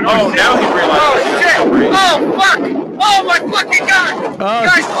door's open. Oh, now he realizes. Oh, shit! Oh, fuck! Oh, my fucking God!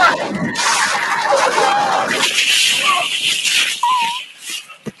 Guys, fuck!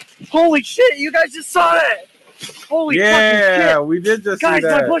 Holy shit, you guys just saw that! Holy fucking shit! Yeah, we did just see that.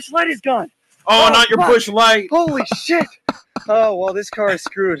 Guys, my push light is gone! Oh, not your push light! Holy shit! Oh, well, this car is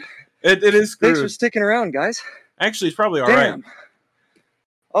screwed. It is screwed. Thanks for sticking around, guys. Actually, it's probably all right.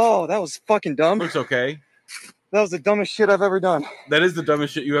 Oh, that was fucking dumb. Looks okay. That was the dumbest shit I've ever done. That is the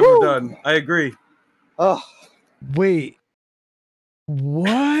dumbest shit you ever done. I agree. Oh. Wait.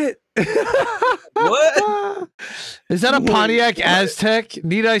 What? What? Is that a Pontiac Aztec?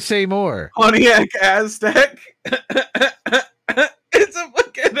 Need I say more? Pontiac Aztec? It's a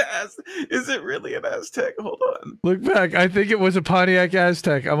fucking Aztec. Is it really an Aztec? Hold on. Look back. I think it was a Pontiac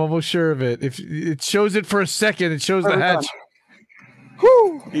Aztec. I'm almost sure of it. If it shows it for a second, it shows the hatch.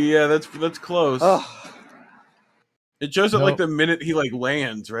 Whew. Yeah, that's close. Oh. It shows it like the minute he like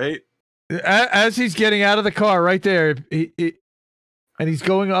lands, right? As he's getting out of the car, right there, and he's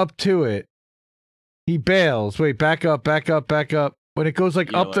going up to it. He bails. Wait, back up. When it goes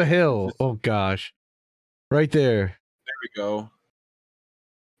like up the hill. Oh gosh, right there. There we go.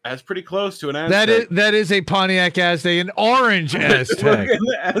 That's pretty close to an Aztec. That is a Pontiac Aztec, an orange Aztec.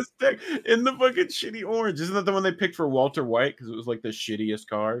 Aztec in the fucking shitty orange. Isn't that the one they picked for Walter White because it was like the shittiest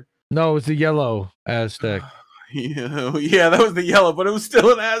car? No, it's the yellow Aztec. Yeah, that was the yellow, but it was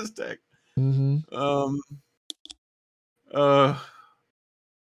still an Aztec. Mm-hmm.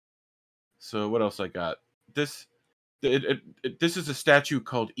 So what else I got? This is a statue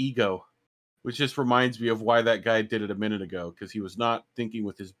called Ego, which just reminds me of why that guy did it a minute ago, because he was not thinking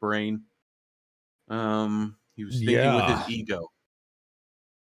with his brain. He was thinking with his ego.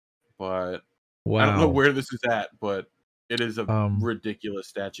 But Wow. I don't know where this is at, but it is a ridiculous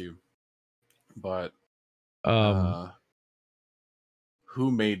statue. But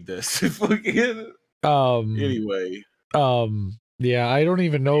who made this? Fucking anyway. Yeah, I don't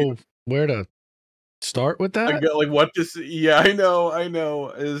even know where to start with that. I got like what this. Yeah, I know.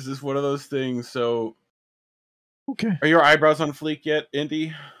 Is this one of those things? So, okay. Are your eyebrows on fleek yet,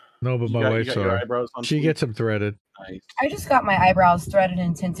 Indy? No, but my wife's your are. eyebrows on She fleek? gets them threaded. Nice. I just got my eyebrows threaded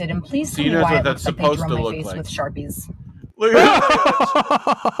and tinted, and please tell me why it looks like they drew my face with Sharpies. Look at that.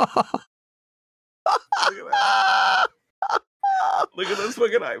 Look at those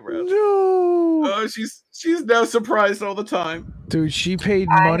fucking eyebrows. No. Oh, she's now surprised all the time. Dude, she paid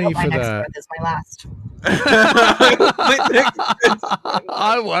money for that. This is my last.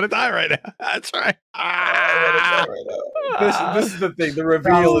 I want to die right now. That's right. This is the thing. The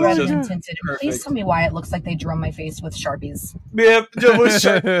reveal is just and tinted. And please tell me why it looks like they drew my face with Sharpies. Yep,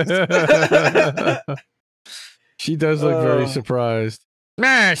 she does look very surprised.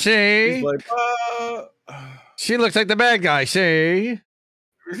 Nah, see? She's like, she looks like the bad guy, see?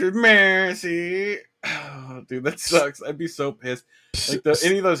 Mercy. Oh, dude, that sucks. I'd be so pissed. Like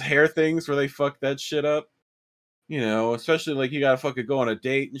any of those hair things where they fuck that shit up. You know, especially like you gotta fucking go on a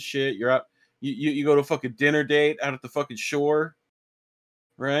date and shit. You're out. You go to a fucking dinner date out at the fucking shore,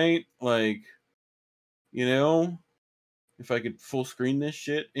 right? Like, you know, if I could full screen this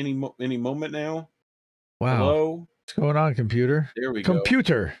shit any moment now. Wow. Hello? What's going on, computer? There we go.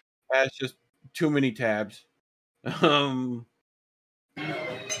 Computer. That's just too many tabs.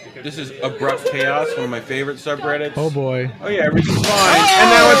 This is Abrupt Chaos, one of my favorite subreddits. Oh boy. Oh yeah, everything's fine. And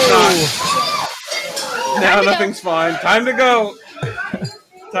now it's not. Now nothing's fine. Time to go.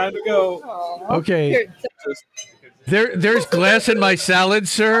 Time to go. Okay. There's glass in my salad,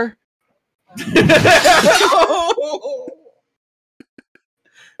 sir. It's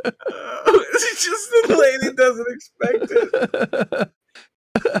just the lady doesn't expect it.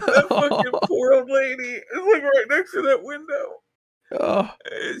 That fucking poor old lady is like right next to that window. Oh.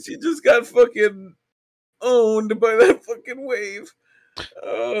 And she just got fucking owned by that fucking wave.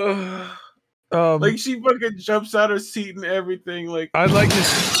 Like she fucking jumps out her seat and everything. Like I'd like to.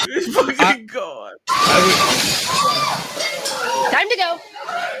 She's fucking gone. Time to go.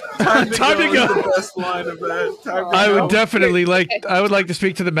 Time to Time to go. go. Is the best line of that. Time to I go. would definitely like. I would like to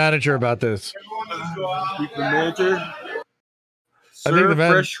speak to the manager about this. Speak to the manager. I think the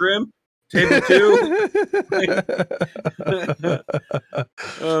Fresh shrimp. Table 2.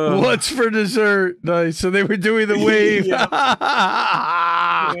 What's for dessert? Nice. So they were doing the wave.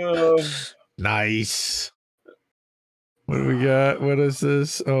 Nice. What do we got? What is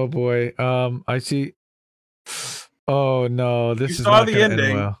this? Oh boy. I see. Oh no, this is not gonna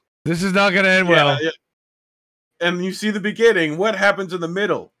end well. This is not gonna end well. Yeah. And you see the beginning. What happens in the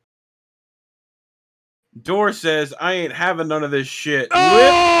middle? Door says, "I ain't having none of this shit." Oh!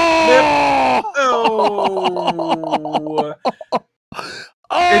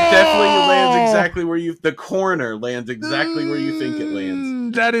 It definitely lands exactly where the corner lands exactly where you think it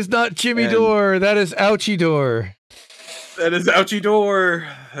lands. That is not Jimmy Door. That is Ouchie Door. That is Ouchie Door.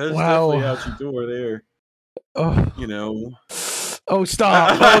 That's wow. definitely Ouchie Door there. Oh, you know. Oh,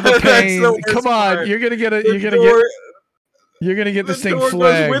 stop! Oh, the pain! Come on, part. You're gonna get it. You're gonna get this thing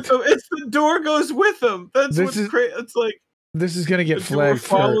flagged. It's the door goes with him. That's what's crazy. It's like this is gonna get the flagged.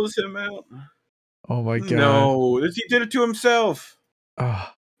 Door follows him out. Oh my god! No, he did it to himself. He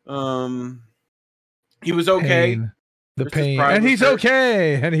was okay. The pain, and he's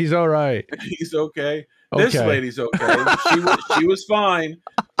okay, and he's all right. He's okay. This lady's okay. She was fine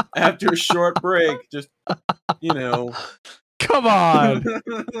after a short break. Just you know. Come on,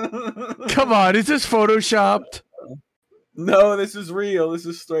 come on! Is this photoshopped? No, this is real. This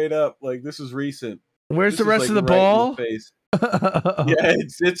is straight up. Like this is recent. Where's the rest of the ball? Face. Yeah,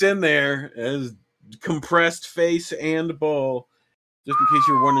 it's in there as compressed face and ball. Just in case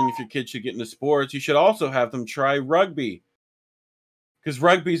you're wondering if your kid should get into sports, you should also have them try rugby. Because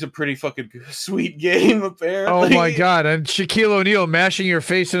rugby's a pretty fucking sweet game, apparently. Oh my god! And Shaquille O'Neal mashing your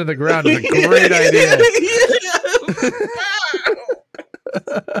face into the ground is a great idea.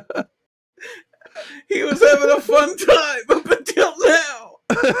 He was having a fun time up until now.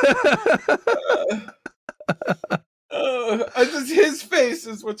 His face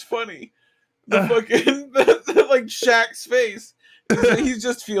is what's funny. The fucking like Shaq's face. He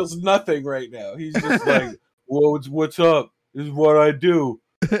just feels nothing right now. He's just like, "Whoa, what's up? This is what I do."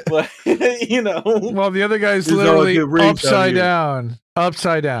 Like, you know. Well, the other guy's literally upside down.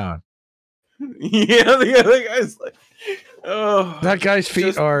 Upside down. Yeah, the other guy's like, oh. That guy's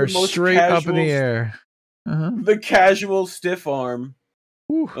feet are straight up in the air. The casual stiff arm.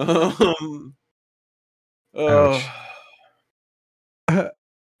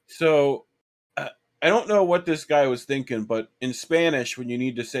 So, I don't know what this guy was thinking, but in Spanish, when you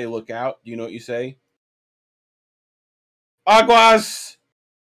need to say "look out," do you know what you say? Aguas.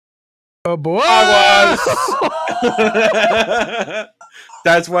 Aguas.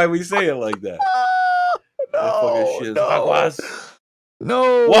 That's why we say it like that. Aguas.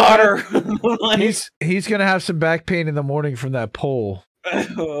 No water. He's gonna have some back pain in the morning from that pole.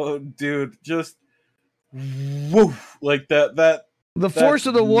 Oh, dude, just woof like that. The force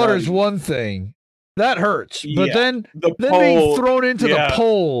of the water is one thing that hurts, but then being thrown into the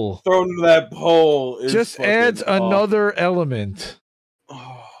pole, thrown into that pole, is just adds another element.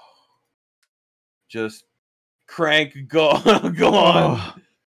 Oh, just crank gone.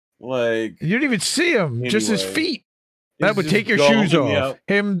 Like you didn't even see him, anyway, just his feet. That would take your shoes off.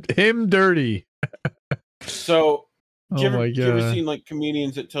 Him dirty. So, you ever seen like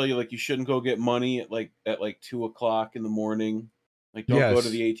comedians that tell you like you shouldn't go get money at 2:00 in the morning? Like don't go to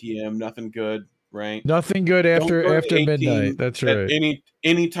the ATM. Nothing good, right? Nothing good after midnight. That's right.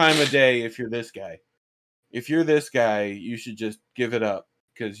 Any time of day. If you're this guy, you should just give it up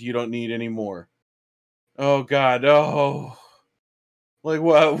because you don't need any more. Oh God, oh. Like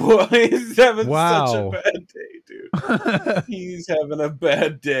what? He's having such a bad day, dude. He's having a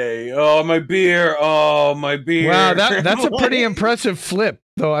bad day. Oh, my beer. Oh, my beer. Wow, that's a pretty impressive flip,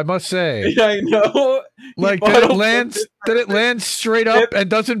 though, I must say. Yeah, I know. Like, did it land straight up and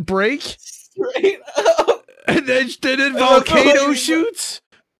doesn't break? Straight up. And then volcano shoots?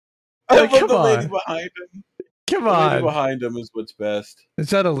 Like, come on. Lady behind him. Come on. on. The lady behind him is what's best.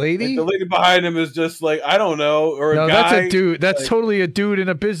 Is that a lady? Like the lady behind him is just like, I don't know, or a guy. No, that's a dude. That's totally a dude in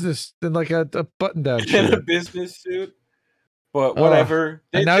a business, in like a button-down shirt. In a business suit. But whatever.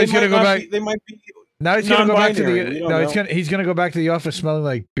 And now he's gonna go back. They might be. Now he's gonna go back to the. No, he's gonna go back to the office smelling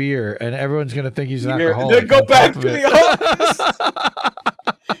like beer, and everyone's gonna think he's an alcoholic. Go back to the office.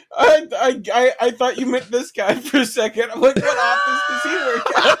 I thought you meant this guy for a second. I'm like, what office does he work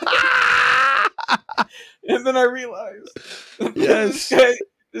at? And then I realized, yes,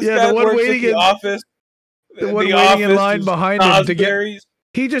 this guy the one works waiting at the office. The one waiting in line behind him to get.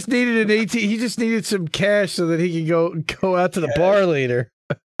 He just needed an AT. He just needed some cash so that he could go out to the bar later.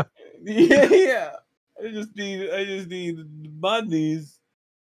 Yeah. I just need monies.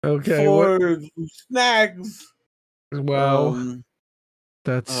 Okay. For snacks. Wow.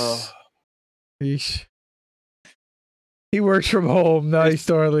 That's. Yeesh. He works from home. Nice,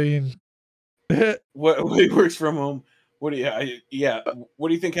 Darlene. What he works from home? What do you? What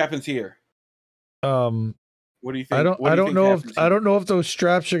do you think happens here? What do you think? I don't know if those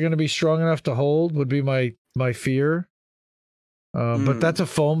straps are going to be strong enough to hold. Would be my fear. But that's a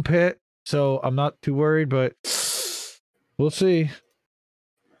foam pit, so I'm not too worried. But we'll see.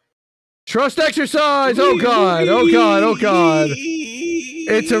 Trust exercise. Oh God. Oh God. Oh God.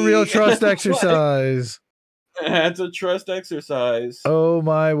 It's a real trust exercise. That's a trust exercise. Oh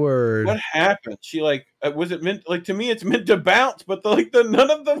my word! What happened? She was it meant to me? It's meant to bounce, but none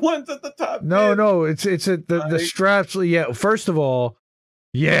of the ones at the top. No, it's the straps. Yeah, first of all,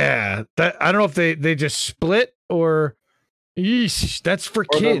 yeah, that I don't know if they just split or. Yeesh, that's for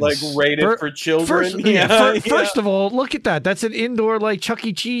kids. Like rated for children. First of all, look at that. That's an indoor like Chuck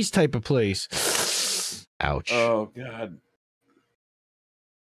E. Cheese type of place. Ouch. Oh God.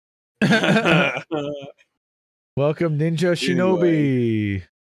 Welcome, Ninja Shinobi.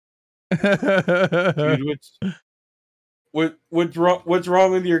 Dude, what's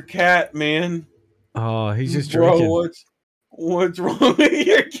wrong with your cat, man? Oh, he's just drinking. What's wrong with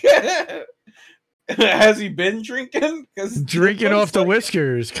your cat? Has he been drinking? Drinking off the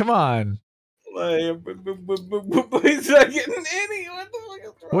whiskers. Come on. He's not getting any.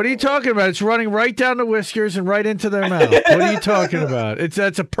 What are you talking about? It's running right down the whiskers and right into their mouth. What are you talking about?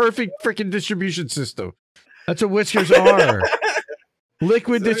 That's a perfect freaking distribution system. That's what whiskers are.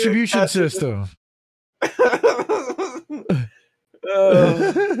 Liquid distribution system.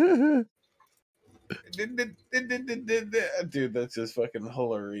 Dude, that's just fucking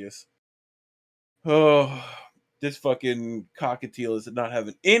hilarious. Oh, this fucking cockatiel is not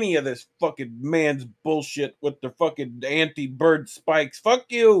having any of this fucking man's bullshit with the fucking anti-bird spikes. Fuck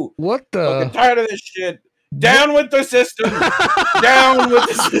you. What the? Fucking tired of this shit. Down with the system. Down with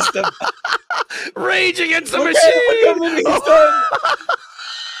the system. Rage against the machine. Look done.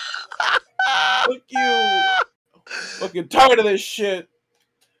 Fuck you. Fucking tired of this shit.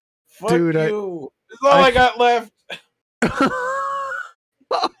 Fuck Dude, you. That's all I got left.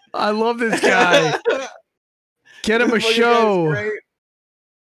 I love this guy. Get him a show.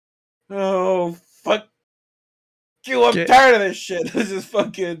 Oh, fuck you. I'm tired of this shit. This is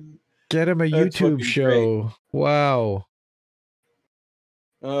fucking... Get him a That's YouTube fucking show. Wow.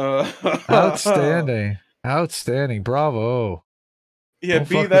 great. Outstanding. Outstanding. Bravo. Yeah, Don't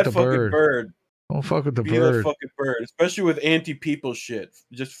be fuck with that the fucking bird. Don't fuck with the Be that bird. fucking bird, especially with anti-people shit.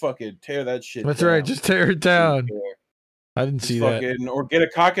 Just fucking tear that shit That's down. right. Just tear it down. I didn't Just see that. fucking, or get a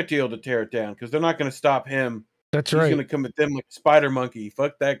cockatiel to tear it down, because they're not going to stop him. That's He's right. going to come at them like a spider monkey.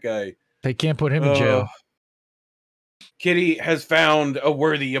 Fuck that guy. They can't put him in jail. Kitty has found a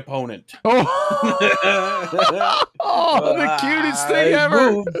worthy opponent. Oh, oh the cutest thing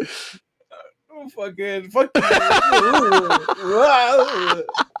ever. Moved. Oh, fuck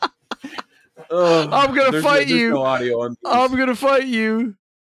I'm gonna fight you. No audio on I'm gonna fight you.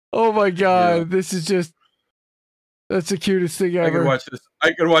 Oh my god, this is just—that's the cutest thing ever. I can watch this.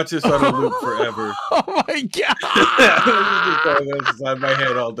 I can watch this on a loop forever. Oh my god! This is on my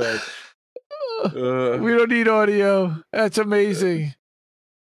head all day. We don't need audio. That's amazing.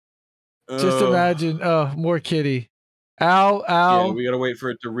 Just imagine. Oh, more kitty. Ow, ow. Yeah, we gotta wait for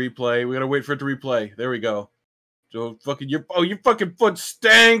it to replay. We gotta wait for it to replay. There we go. So fucking your fucking foot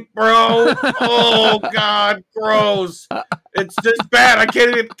stank, bro. Oh god, gross. It's just bad. I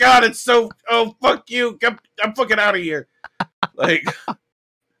can't even. God, it's so. Oh fuck you. I'm fucking out of here. Like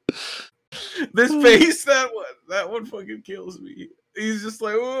this face, that one fucking kills me. He's just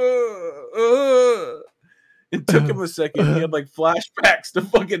like, it took him a second. He had like flashbacks to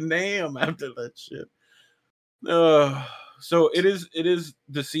fucking Nam after that shit. So it is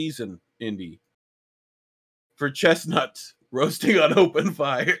the season, Indy, for chestnuts roasting on open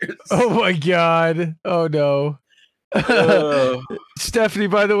fires. Oh my god! Oh no. Stephanie,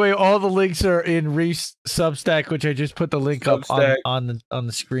 by the way, all the links are in Reef's Substack, which I just put the link up on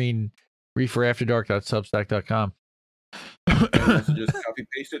the screen. reeferafterdark.substack.com. Just copy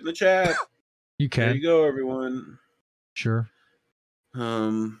paste it in the chat. You can. There you go, everyone. Sure.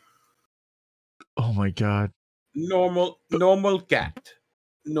 Oh my god. Normal cat.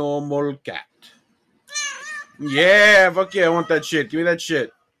 Normal cat. Yeah, fuck yeah, I want that shit. Give me that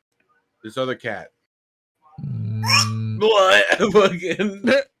shit. This other cat. What? Fucking.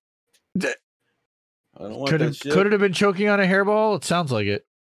 I don't want that shit. Could it have been choking on a hairball? It sounds like it.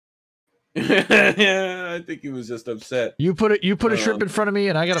 Yeah, I think he was just upset. You put a shrimp in front of me,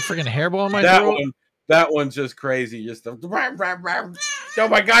 and I got a freaking hairball in my that throat. That one's just crazy. Just oh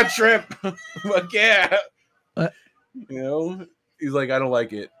my god, shrimp! Fuck yeah! You know, he's like, I don't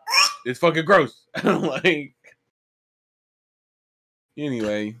like it. It's fucking gross. I don't like.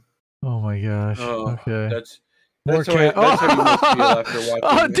 Anyway. Oh my gosh. Okay. That's how you must feel after watching.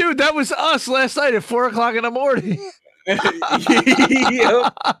 Oh, dude, that was us last night at 4:00 in the morning.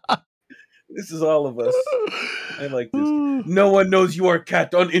 Yep. This is all of us. I like this. No one knows you are a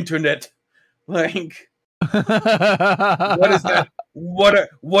cat on internet. Like, what is that?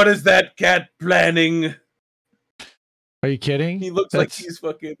 What is that cat planning? Are you kidding? He looks like he's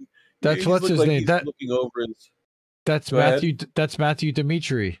fucking. That's what's his name. Looking over his. That's Matthew. That's Matthew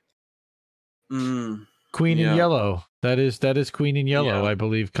Dimitri. Queen in Yellow. That is Queen in Yellow. I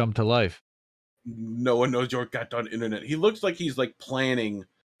believe come to life. No one knows your cat on internet. He looks like he's like planning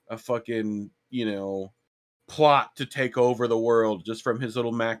a fucking, plot to take over the world just from his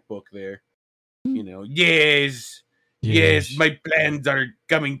little MacBook there. Yes, my plans are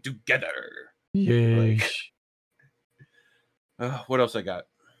coming together. Yes. What else I got?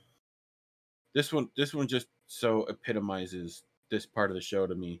 This one just so epitomizes this part of the show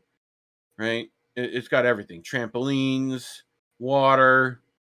to me, right? It's got everything: trampolines, water,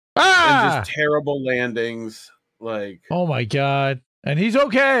 and just terrible landings. Like, oh my god! And he's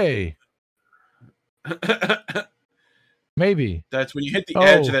okay. Maybe that's when you hit the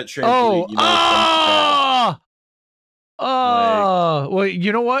edge of that trampoline. Well,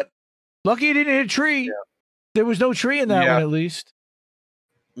 you know what? Lucky he didn't hit a tree. Yeah. There was no tree in that one, at least.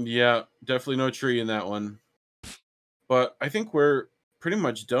 Yeah, definitely no tree in that one. But I think we're pretty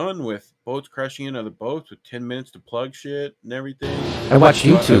much done with boats crashing into other boats with 10 minutes to plug shit and everything. I watch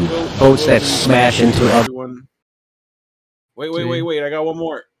YouTube. Boats that smash into everyone. Wait. I got one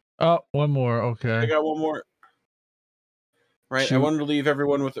more. Oh, one more. Okay. I got one more. Right. Shoot. I wanted to leave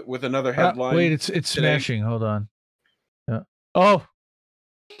everyone with another headline. Wait, it's today. Smashing. Hold on. Yeah. Oh.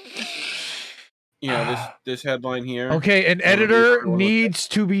 Yeah, this headline here. Okay, an editor needs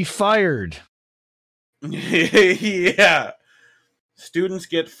to be fired. Yeah. Students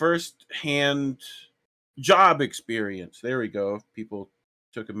get first-hand job experience. There we go. People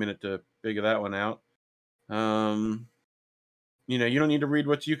took a minute to figure that one out. You don't need to read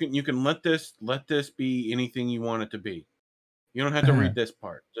what you can let this be anything you want it to be. You don't have to read this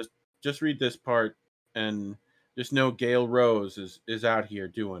part. Just read this part and just know Gail Rose is out here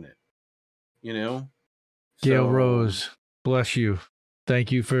doing it. you know. Gail So, Rose, bless you.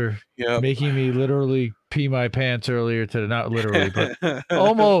 Thank you for making me literally pee my pants earlier today. Not literally, but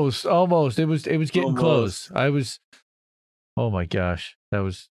almost. It was getting close. I was. Oh my gosh, that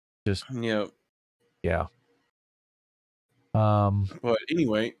was just. Yeah. But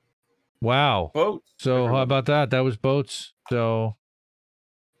anyway. Wow. Boats. So everyone. how about that? That was boats. So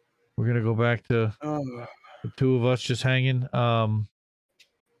we're gonna go back to the two of us just hanging.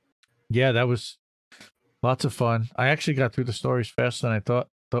 Yeah, that was lots of fun. I actually got through the stories faster than I thought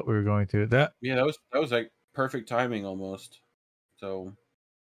we were going to. That was like perfect timing almost. So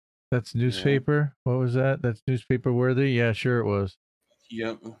that's newspaper. What was that? That's newspaper worthy. Yeah, sure it was.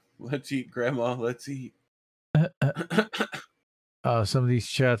 Yep. Let's eat, Grandma. Let's eat. Some of these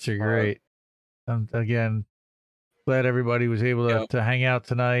chats are great. Again, glad everybody was able to hang out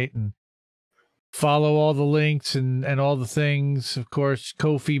tonight and follow all the links and all the things. Of course,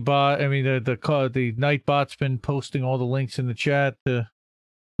 Ko-fi bot. I mean, the Nightbot's been posting all the links in the chat to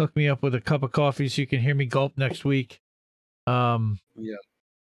hook me up with a cup of coffee so you can hear me gulp next week. And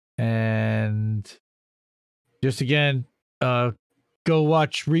just again, go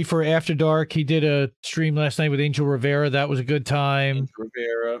watch Reefer After Dark. He did a stream last night with Angel Rivera. That was a good time. Angel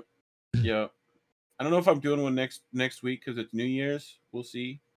Rivera. Yeah. I don't know if I'm doing one next week because it's New Year's. We'll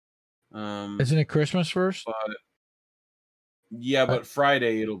see. Isn't it Christmas first? But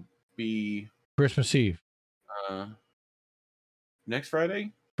Friday it'll be Christmas Eve. Next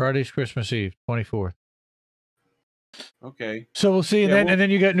Friday? Friday's Christmas Eve, 24th. Okay. So we'll see, and then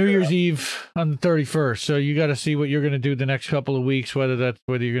you got New Year's Eve on the 31st. So you got to see what you're going to do the next couple of weeks, whether you're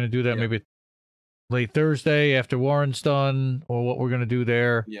going to do that maybe late Thursday after Warren's done, or what we're going to do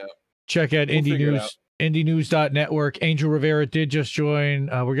there. Yeah. Check out Indie News, indienews.network. Angel Rivera did just join.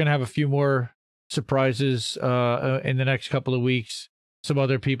 We're going to have a few more surprises in the next couple of weeks. Some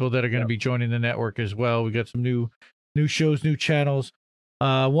other people that are going to be joining the network as well. We got some new shows, new channels.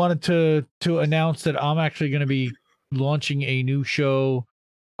 Wanted to announce that I'm actually going to be launching a new show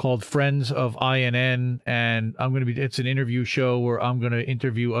called Friends of INN, and it's an interview show where I'm going to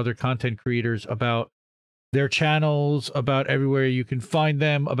interview other content creators about their channels, about everywhere you can find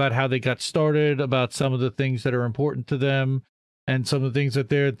them, about how they got started, about some of the things that are important to them, and some of the things that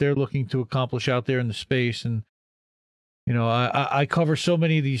they're looking to accomplish out there in the space. And you know, I cover so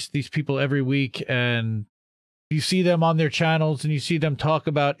many of these people every week, and you see them on their channels and you see them talk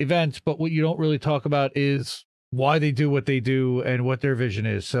about events, but what you don't really talk about is why they do what they do and what their vision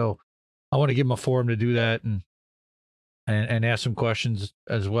is. So I want to give them a forum to do that and ask some questions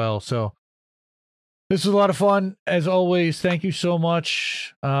as well. So this was a lot of fun. As always, thank you so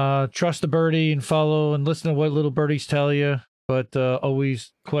much. Trust the birdie and follow and listen to what little birdies tell you, but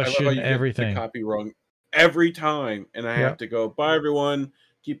always question everything. Get the copy wrong every time, and I have to go, bye everyone.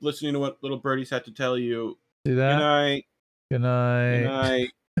 Keep listening to what little birdies have to tell you. See that? Good night. Good night. Good night.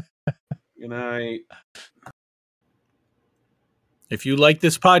 Good night. If you like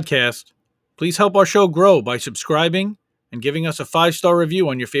this podcast, please help our show grow by subscribing and giving us a 5-star review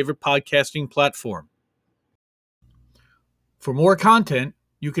on your favorite podcasting platform. For more content,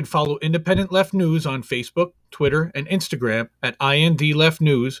 you can follow Independent Left News on Facebook, Twitter, and Instagram at IND Left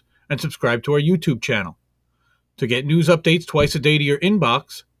News and subscribe to our YouTube channel. To get news updates twice a day to your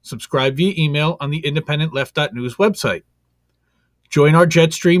inbox, subscribe via email on the independentleft.news website. Join our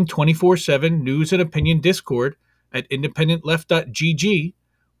Jetstream 24/7 news and opinion Discord at independentleft.gg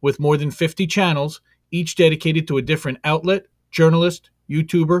with more than 50 channels, each dedicated to a different outlet, journalist,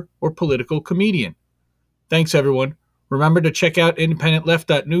 YouTuber, or political comedian. Thanks, everyone. Remember to check out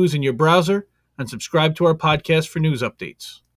independentleft.news in your browser and subscribe to our podcast for news updates.